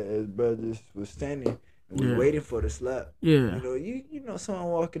as brothers was standing and was waiting for the slap. Yeah. You know, someone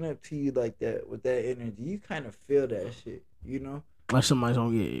walking up to you like that with that energy, you kind of feel that shit. You know, like somebody's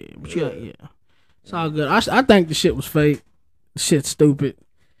on but yeah. It's all good. I think the shit was fake. The shit's stupid.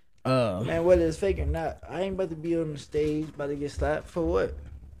 Man, whether it's fake or not, I ain't about to be on the stage about to get slapped for what,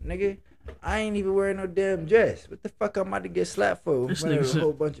 nigga? I ain't even wearing no damn dress. What the fuck I'm about to get slapped for? In front of a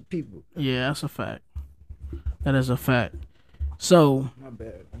whole bunch of people. Yeah, that's a fact. That is a fact. So, my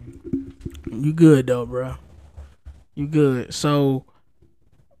bad. You good though, bro. You good. So,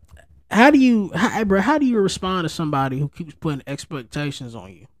 how do you respond to somebody who keeps putting expectations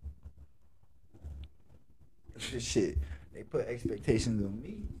on you? Shit, they put expectations on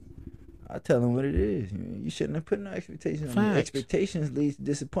me. I tell them what it is. You shouldn't have put no expectations on me. Expectations leads to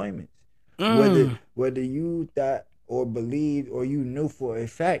disappointments. Whether you thought or believed or you knew for a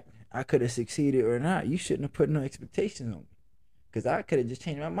fact I could have succeeded or not, you shouldn't have put no expectations on me. Because I could have just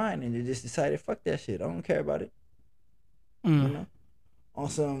changed my mind and just decided, fuck that shit. I don't care about it. You know? On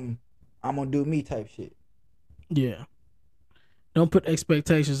some, I'm going to do me type shit. Yeah. Don't put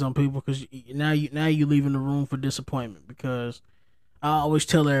expectations on people because now you leaving the room for disappointment. Because I always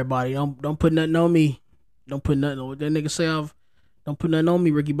tell everybody, don't put nothing on me. Don't put nothing on what that nigga say. Don't put nothing on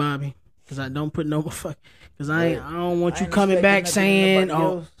me, Ricky Bobby. Because I don't put no fuck. Because I don't want you coming back saying,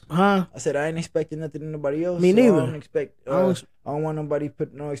 oh, huh? I said I ain't expecting nothing from nobody else. Me neither. I don't expect. I don't want nobody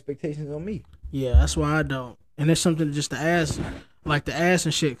put no expectations on me. Yeah, that's why I don't. And there's something just to ask, like to ask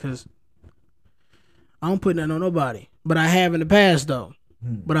and shit. Because I don't put nothing on nobody. But I have in the past though.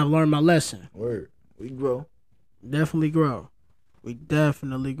 But I've learned my lesson. Word. We grow. Definitely grow. We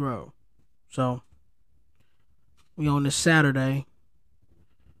definitely grow. So we on this Saturday.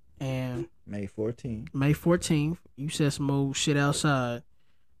 And May 14th. May 14th. You said some old shit outside.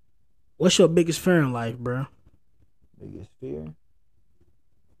 What's your biggest fear in life, bro? Biggest fear?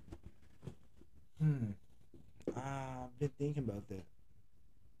 I've been thinking about that.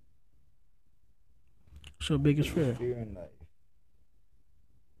 What's your biggest fear? Fear in life.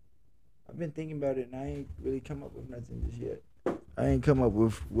 I've been thinking about it and I ain't really come up with nothing just yet. I ain't come up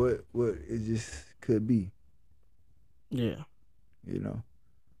with what it just could be. Yeah. You know,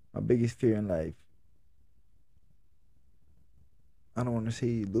 my biggest fear in life. I don't want to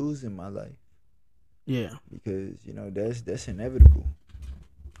say losing my life. Yeah. Because, you know, that's inevitable.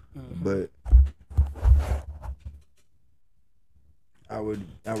 But I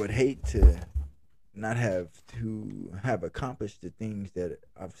would hate to not have accomplished the things that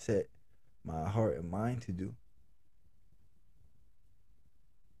I've set my heart and mind to do.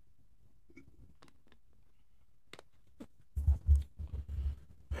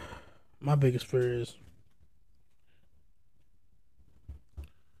 My biggest fear is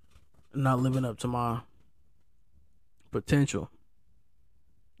not living up to my potential.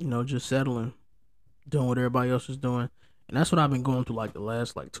 You know, just settling, doing what everybody else is doing. And that's what I've been going through like the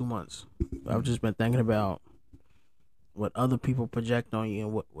last 2 months. I've just been thinking about what other people project on you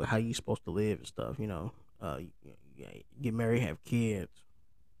and what how you supposed to live and stuff, you know. Get married, have kids.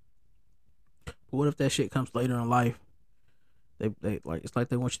 But what if that shit comes later in life? They like it's like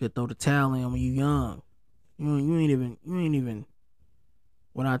they want you to throw the towel in when you young. You ain't even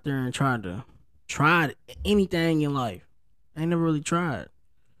went out there and tried anything in life. I ain't never really tried.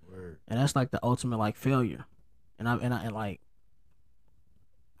 Word. And that's like the ultimate failure. And I've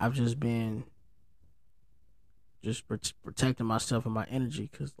just been protecting myself and my energy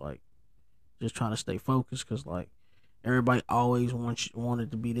because just trying to stay focused because everybody always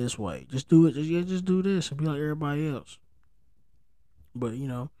wanted to be this way. Just do it. Just do this and be like everybody else. But you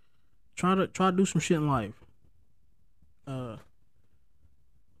know, try to do some shit in life. Try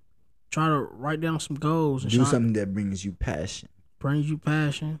to write down some goals and do something that brings you passion.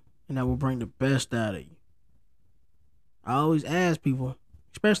 And that will bring the best out of you. I always ask people,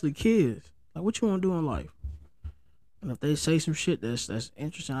 especially kids, what you want to do in life? And if they say some shit that's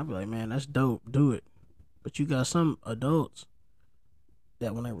interesting, I'll be like, man, that's dope. Do it. But you got some adults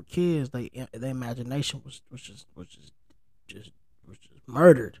that when they were kids, their imagination was just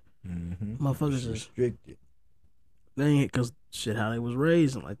murdered. Mm-hmm. Motherfuckers just restricted. They ain't because shit how they was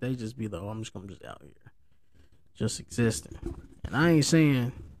raised and they just be like, oh, I'm just gonna just out here, just existing. And I ain't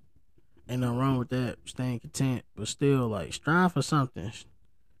saying ain't nothing wrong with that, staying content, but still strive for something,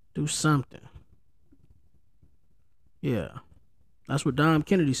 do something. Yeah, that's what Dom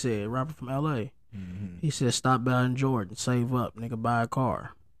Kennedy said, rapper from L.A. Mm-hmm. He said, stop buying Jordan, save up, nigga, buy a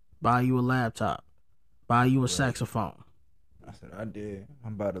car, buy you a laptop, buy you a saxophone. I said, I did. I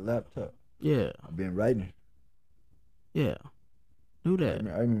bought a laptop. Yeah. I've been writing. Yeah. Do that.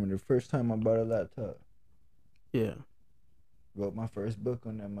 I remember the first time I bought a laptop. Yeah. Wrote my first book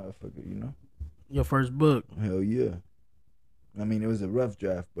on that motherfucker, you know? Your first book? Hell yeah. I mean, it was a rough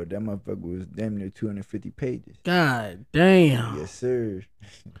draft, but that motherfucker was damn near 250 pages. God damn. Yes, sir.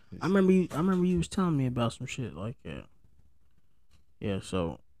 I remember you was telling me about some shit like that. Yeah,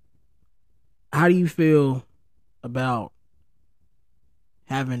 so how do you feel about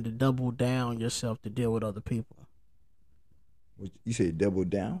having to double down yourself to deal with other people? You say double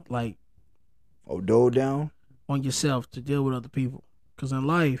down? Double down? On yourself to deal with other people. Because in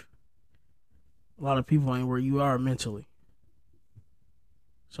life, A lot of people ain't where you are mentally.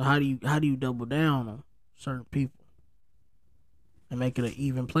 So how do you double down on certain people and make it an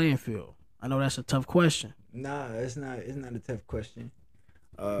even playing field? I know that's a tough question. Nah, it's not. It's not a tough question.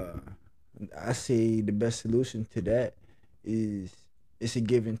 I say the best solution to that is it's a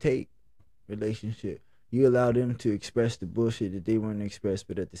give and take relationship. You allow them to express the bullshit that they want to express,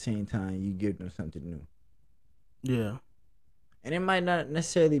 but at the same time, you give them something new. Yeah. And it might not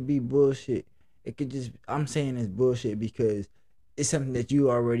necessarily be bullshit. It could just, I'm saying it's bullshit because it's something that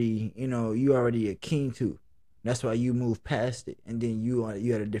you already are keen to. That's why you move past it, and then you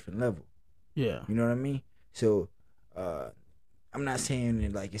at a different level. Yeah. You know what I mean? So, I'm not saying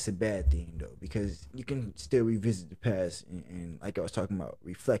it like it's a bad thing though, because you can still revisit the past and like I was talking about,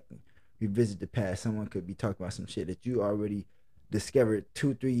 reflecting. Revisit the past. Someone could be talking about some shit that you already discovered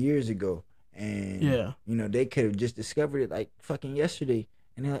 2-3 years ago, and they could have just discovered it like fucking yesterday,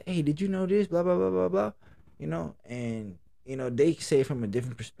 and they're like, hey, did you know this, blah blah blah blah blah, and they say it from a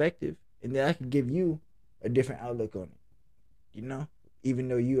different perspective, and then I could give you a different outlook on it, even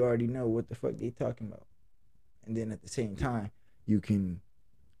though you already know what the fuck they talking about, and then at the same time you can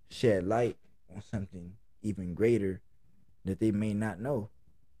shed light on something even greater that they may not know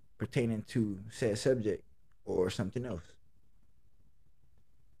pertaining to said subject or something else.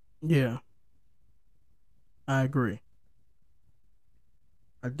 Yeah. I agree.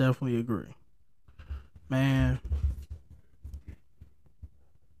 I definitely agree. Man.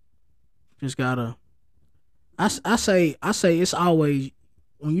 Just gotta I say it's always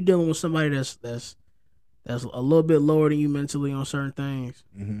when you're dealing with somebody that's a little bit lower than you mentally on certain things,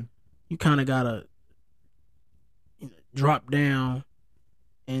 you kind of gotta drop down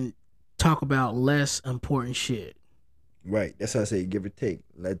and talk about less important shit. Right. That's how I say give or take.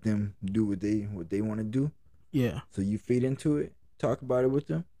 Let them do what they want to do. Yeah. So you feed into it, talk about it with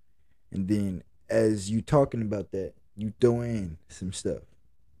them, and then as you talking about that, you throw in some stuff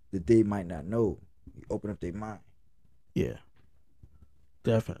that they might not know. You open up their mind. Yeah.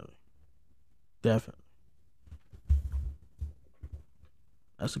 Definitely. That's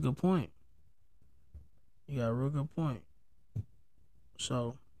a good point. You got a real good point.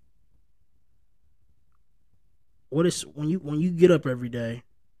 So, what is when you get up every day,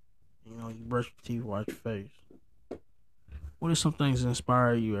 you brush your teeth, wash your face. What are some things that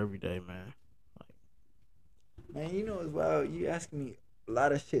inspire you every day, man? Man, it's wild. You asking me a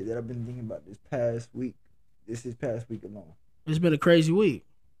lot of shit that I've been thinking about this past week. This past week alone. It's been a crazy week.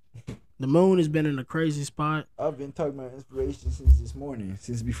 The moon has been in a crazy spot. I've been talking about inspiration since this morning,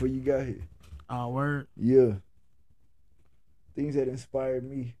 since before you got here. Oh, word? Yeah. Things that inspired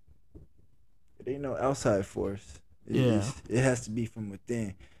me. It ain't no outside force. It has to be from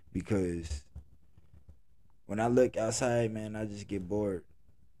within, because when I look outside, man, I just get bored.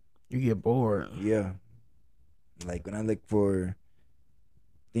 You get bored? Yeah. Like when I look for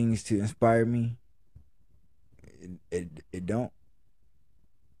things to inspire me, it don't.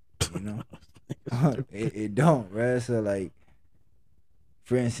 It don't, right? So like,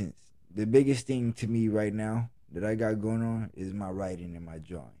 for instance, the biggest thing to me right now that I got going on is my writing and my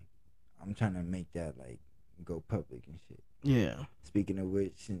drawing. I'm trying to make that like go public and shit. Yeah. Speaking of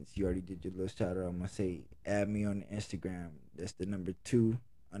which, since you already did your little shout out, I'm gonna say add me on Instagram. That's the number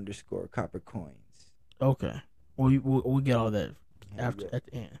 2_copper coins. Okay. We'll get all that at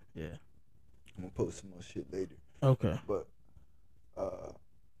the end. Yeah. I'm gonna post some more shit later. Okay. But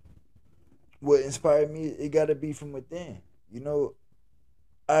what inspired me, it gotta be from within.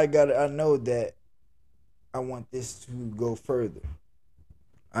 I know that I want this to go further.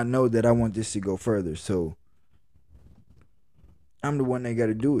 So I'm the one that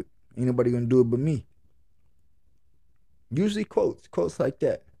gotta do it. Ain't nobody gonna do it but me. Usually quotes like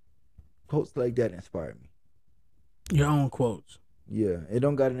that inspire me. Your own quotes. Yeah, it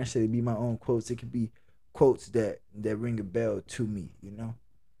don't gotta necessarily be my own quotes. It could be quotes that ring a bell to me,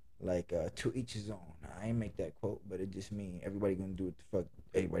 like to each his own. I ain't make that quote, but it just mean everybody gonna do what the fuck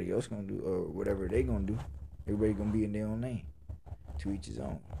everybody else gonna do, or whatever they gonna do. Everybody gonna be in their own lane. To each his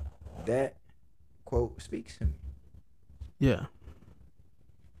own. That quote speaks to me. Yeah.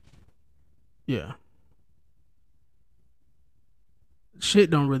 Yeah. Shit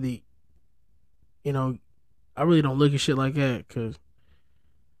don't really, I really don't look at shit like that, because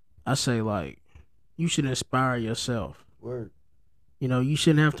I say, like, you should inspire yourself. Word. You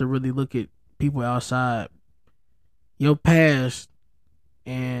shouldn't have to really look at people outside. Your past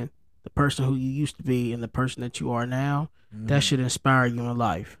and the person who you used to be and the person that you are now, that should inspire you in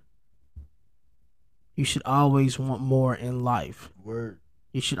life. You should always want more in life. Word.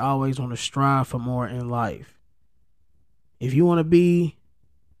 You should always want to strive for more in life. If you want to be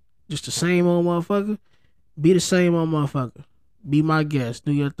just the same old motherfucker, be the same old motherfucker. Be my guest.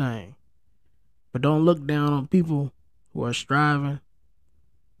 Do your thing. But don't look down on people who are striving,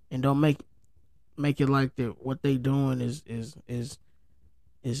 and don't make it like that. What they doing is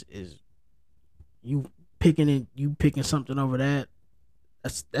you picking something over that.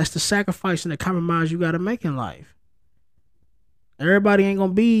 That's the sacrifice and the compromise you got to make in life. Everybody ain't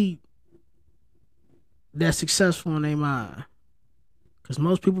gonna be that successful in their mind, cause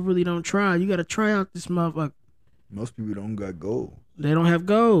most people really don't try. You got to try out this motherfucker. Most people don't got goals. They don't have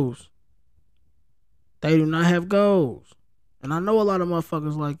goals. They do not have goals. And I know a lot of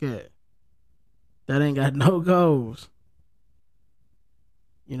motherfuckers like that ain't got no goals.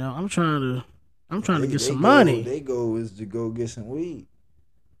 You know, I'm trying to get some money. Their goal is to go get some weed.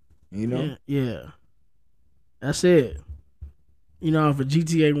 You know? Yeah. That's it. You know, for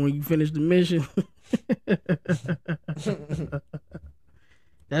GTA, when you finish the mission,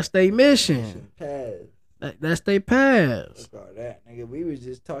 that's their mission. That's their pass. Fuck all that, nigga. We was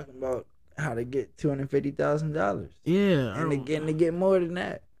just talking about how to get $250,000. Yeah. And to get more than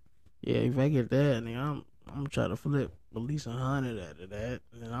that. Yeah, if I get that, nigga, I'm trying to flip at least 100 out of that,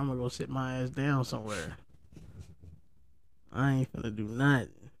 and then I'm gonna go sit my ass down somewhere. I ain't finna do nothing.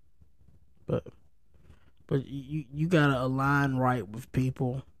 But you gotta align right with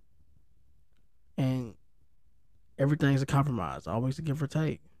people, and everything's a compromise. Always a give or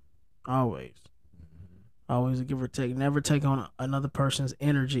take. Always a give or take. Never take on another person's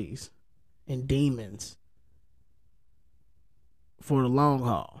energies and demons for the long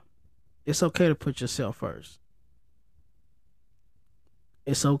haul. It's okay to put yourself first.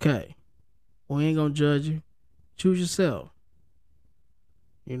 It's okay. We ain't gonna judge you. Choose yourself.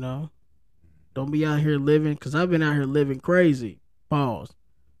 You know? Don't be out here living, because I've been out here living crazy. Pause.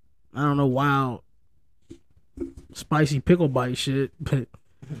 I don't know, wild, spicy pickle bite shit, but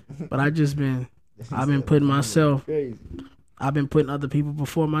I've been putting myself, I've been putting other people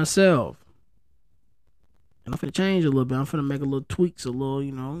before myself. And I'm finna change a little bit. I'm finna make a little tweaks, a little,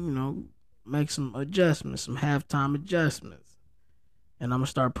 you know, make some adjustments, some halftime adjustments. And I'm gonna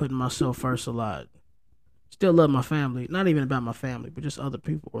start putting myself first a lot. Still love my family. Not even about my family, but just other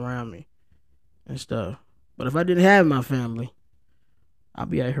people around me and stuff. But if I didn't have my family,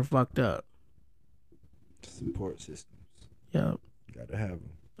 I'd be out here fucked up. Support systems. Yep. Gotta have them.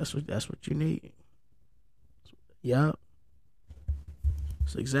 That's what you need. Yep.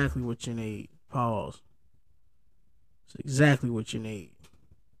 It's exactly what you need. Pause. It's exactly what you need.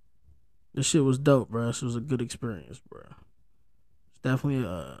 This shit was dope, bro. This was a good experience, bro. It's definitely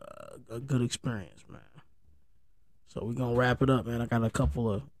a good experience, man. So we're gonna wrap it up, man. I got a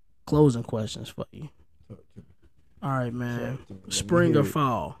couple of closing questions for you. All right, man. Spring or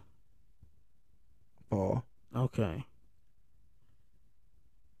fall? Fall. Okay.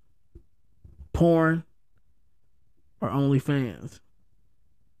 Porn or OnlyFans?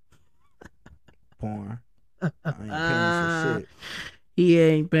 Porn. I ain't paying for shit. He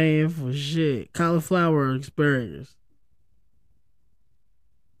ain't paying for shit. Cauliflower or asparagus?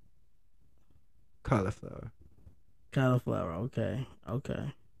 Cauliflower. Cauliflower. Okay.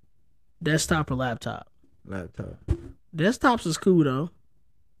 Desktop or laptop? Laptop. Desktops is cool though.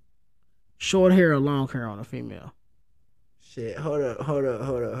 Short hair or long hair on a female? Shit, hold up.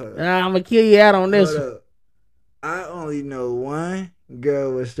 I'm gonna kill you out on this one. I only know one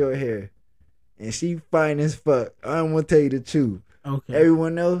girl with short hair, and she fine as fuck. I'm gonna tell you the truth. Okay.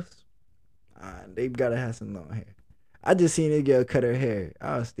 Everyone else, they gotta have some long hair. I just seen this girl cut her hair.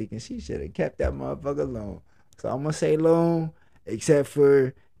 I was thinking she should have kept that motherfucker long. So I'm gonna say long, except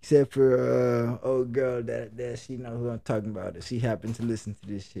for old girl that she know who I'm talking about. That she happened to listen to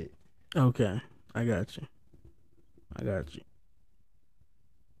this shit. Okay, I got you.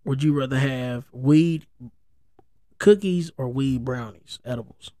 Would you rather have weed cookies or weed brownies,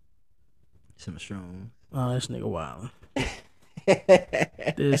 edibles? Some strong. Oh, this nigga wildin'.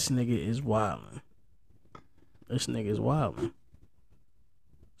 This nigga is wildin'.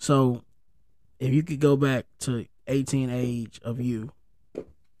 So, if you could go back to 18 age of you, what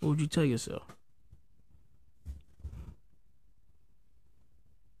would you tell yourself?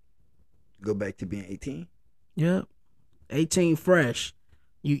 Go back to being 18? Yep. 18 fresh.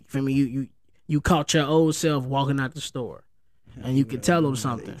 You caught your old self walking out the store. And you could tell him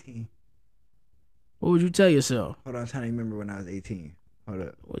something. 18. What would you tell yourself? Hold on, I'm trying to remember when I was 18. Hold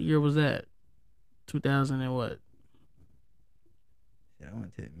up. What year was that? 2000 and what? Yeah, I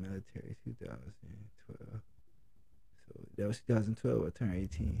went to the military 2012. So that was 2012. I turned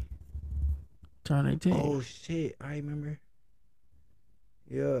 18. Turn 18. Oh shit, I remember.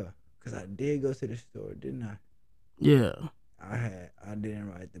 Yeah, cause I did go to the store, didn't I? Yeah. I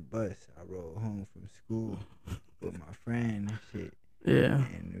didn't ride the bus. I rode home from school with my friend and shit. Yeah.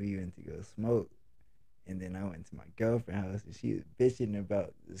 And we went to go smoke. And then I went to my girlfriend's house and she was bitching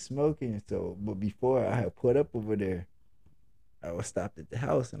about the smoking. So, but before I had put up over there, I was stopped at the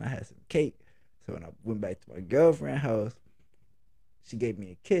house and I had some cake. So when I went back to my girlfriend's house, she gave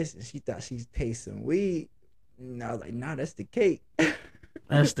me a kiss and she thought she tasted some weed. And I was like, nah, that's the cake.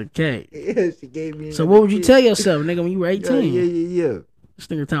 That's the cake. Yeah, she gave me. So what would you tell yourself, nigga, when you were 18? Yeah. This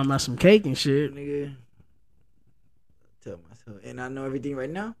nigga talking about some cake and shit. Nigga, tell myself, and I know everything right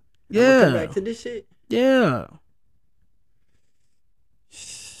now. Yeah. I'm gonna come back to this shit. Yeah.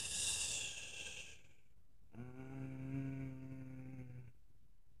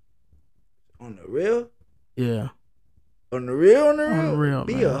 On the real? Yeah. On the real? On the real,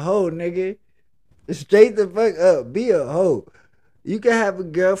 Be man. a hoe, nigga. Straight the fuck up. Be a hoe. You can have a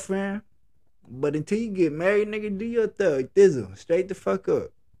girlfriend, but until you get married, nigga, do your thug thizzle. Straight the fuck up.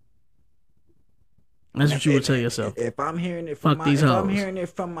 That's what you would tell yourself. If I'm hearing it from I'm hearing it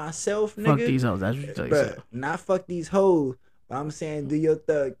from myself, nigga. Fuck these hoes. That's what you tell yourself. Not fuck these hoes. But I'm saying do your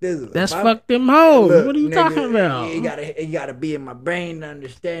thug thizzle. That's fuck them hoes. Look, what are you nigga, talking about? You gotta be in my brain to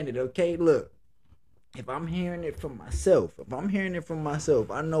understand it, okay? Look. If I'm hearing it from myself,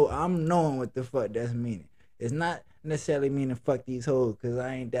 I know I'm knowing what the fuck that's meaning. It's not necessarily meaning fuck these hoes, cause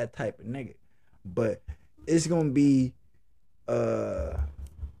I ain't that type of nigga. But it's gonna be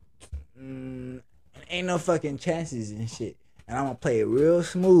ain't no fucking chances and shit. And I'm gonna play it real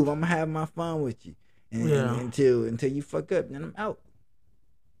smooth. I'm gonna have my fun with you. And until you fuck up, then I'm out.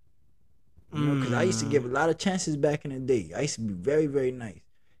 You know, cause I used to give a lot of chances back in the day. I used to be very, very nice.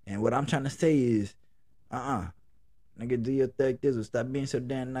 And what I'm trying to say is, nigga, do your thug thizzle. Stop being so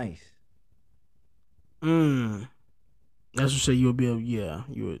damn nice. That's what you say you would be able, yeah,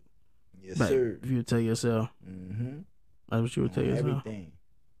 you would. Yes, sir. If you would tell yourself. That's what you would tell yourself. Everything.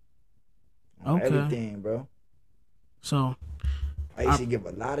 Okay. Everything, bro. So. I used to give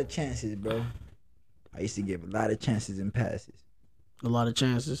a lot of chances, bro. I used to give a lot of chances and passes. A lot of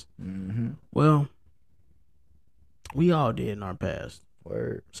chances. Well, we all did in our past.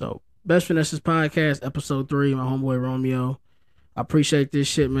 Word. So, Best Finesses Podcast, episode 3, my homeboy Romeo. I appreciate this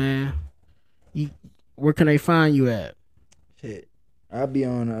shit, man. Where can they find you at? Shit. I'll be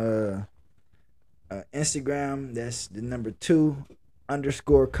on Instagram. That's the number 2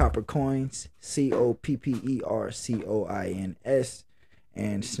 _coppercoins. COPPERCOINS.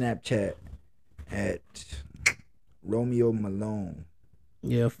 And Snapchat at Romeo Malone.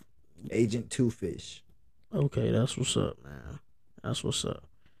 Yeah. Agent Two Fish. Okay, that's what's up, man. That's what's up.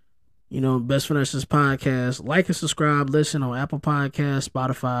 You know, Best Finesses Podcast. Like and subscribe. Listen on Apple Podcasts,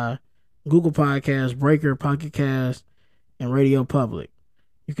 Spotify, Google Podcasts, Breaker, Pocket Cast, and Radio Public.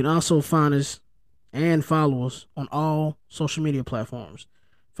 You can also find us and follow us on all social media platforms.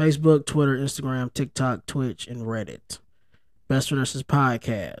 Facebook, Twitter, Instagram, TikTok, Twitch, and Reddit. Best Finesses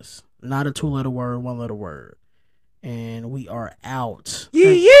Podcast. Not a 2-letter word, 1-letter word. And we are out.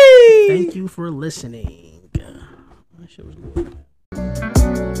 Thank you for listening. That shit was good.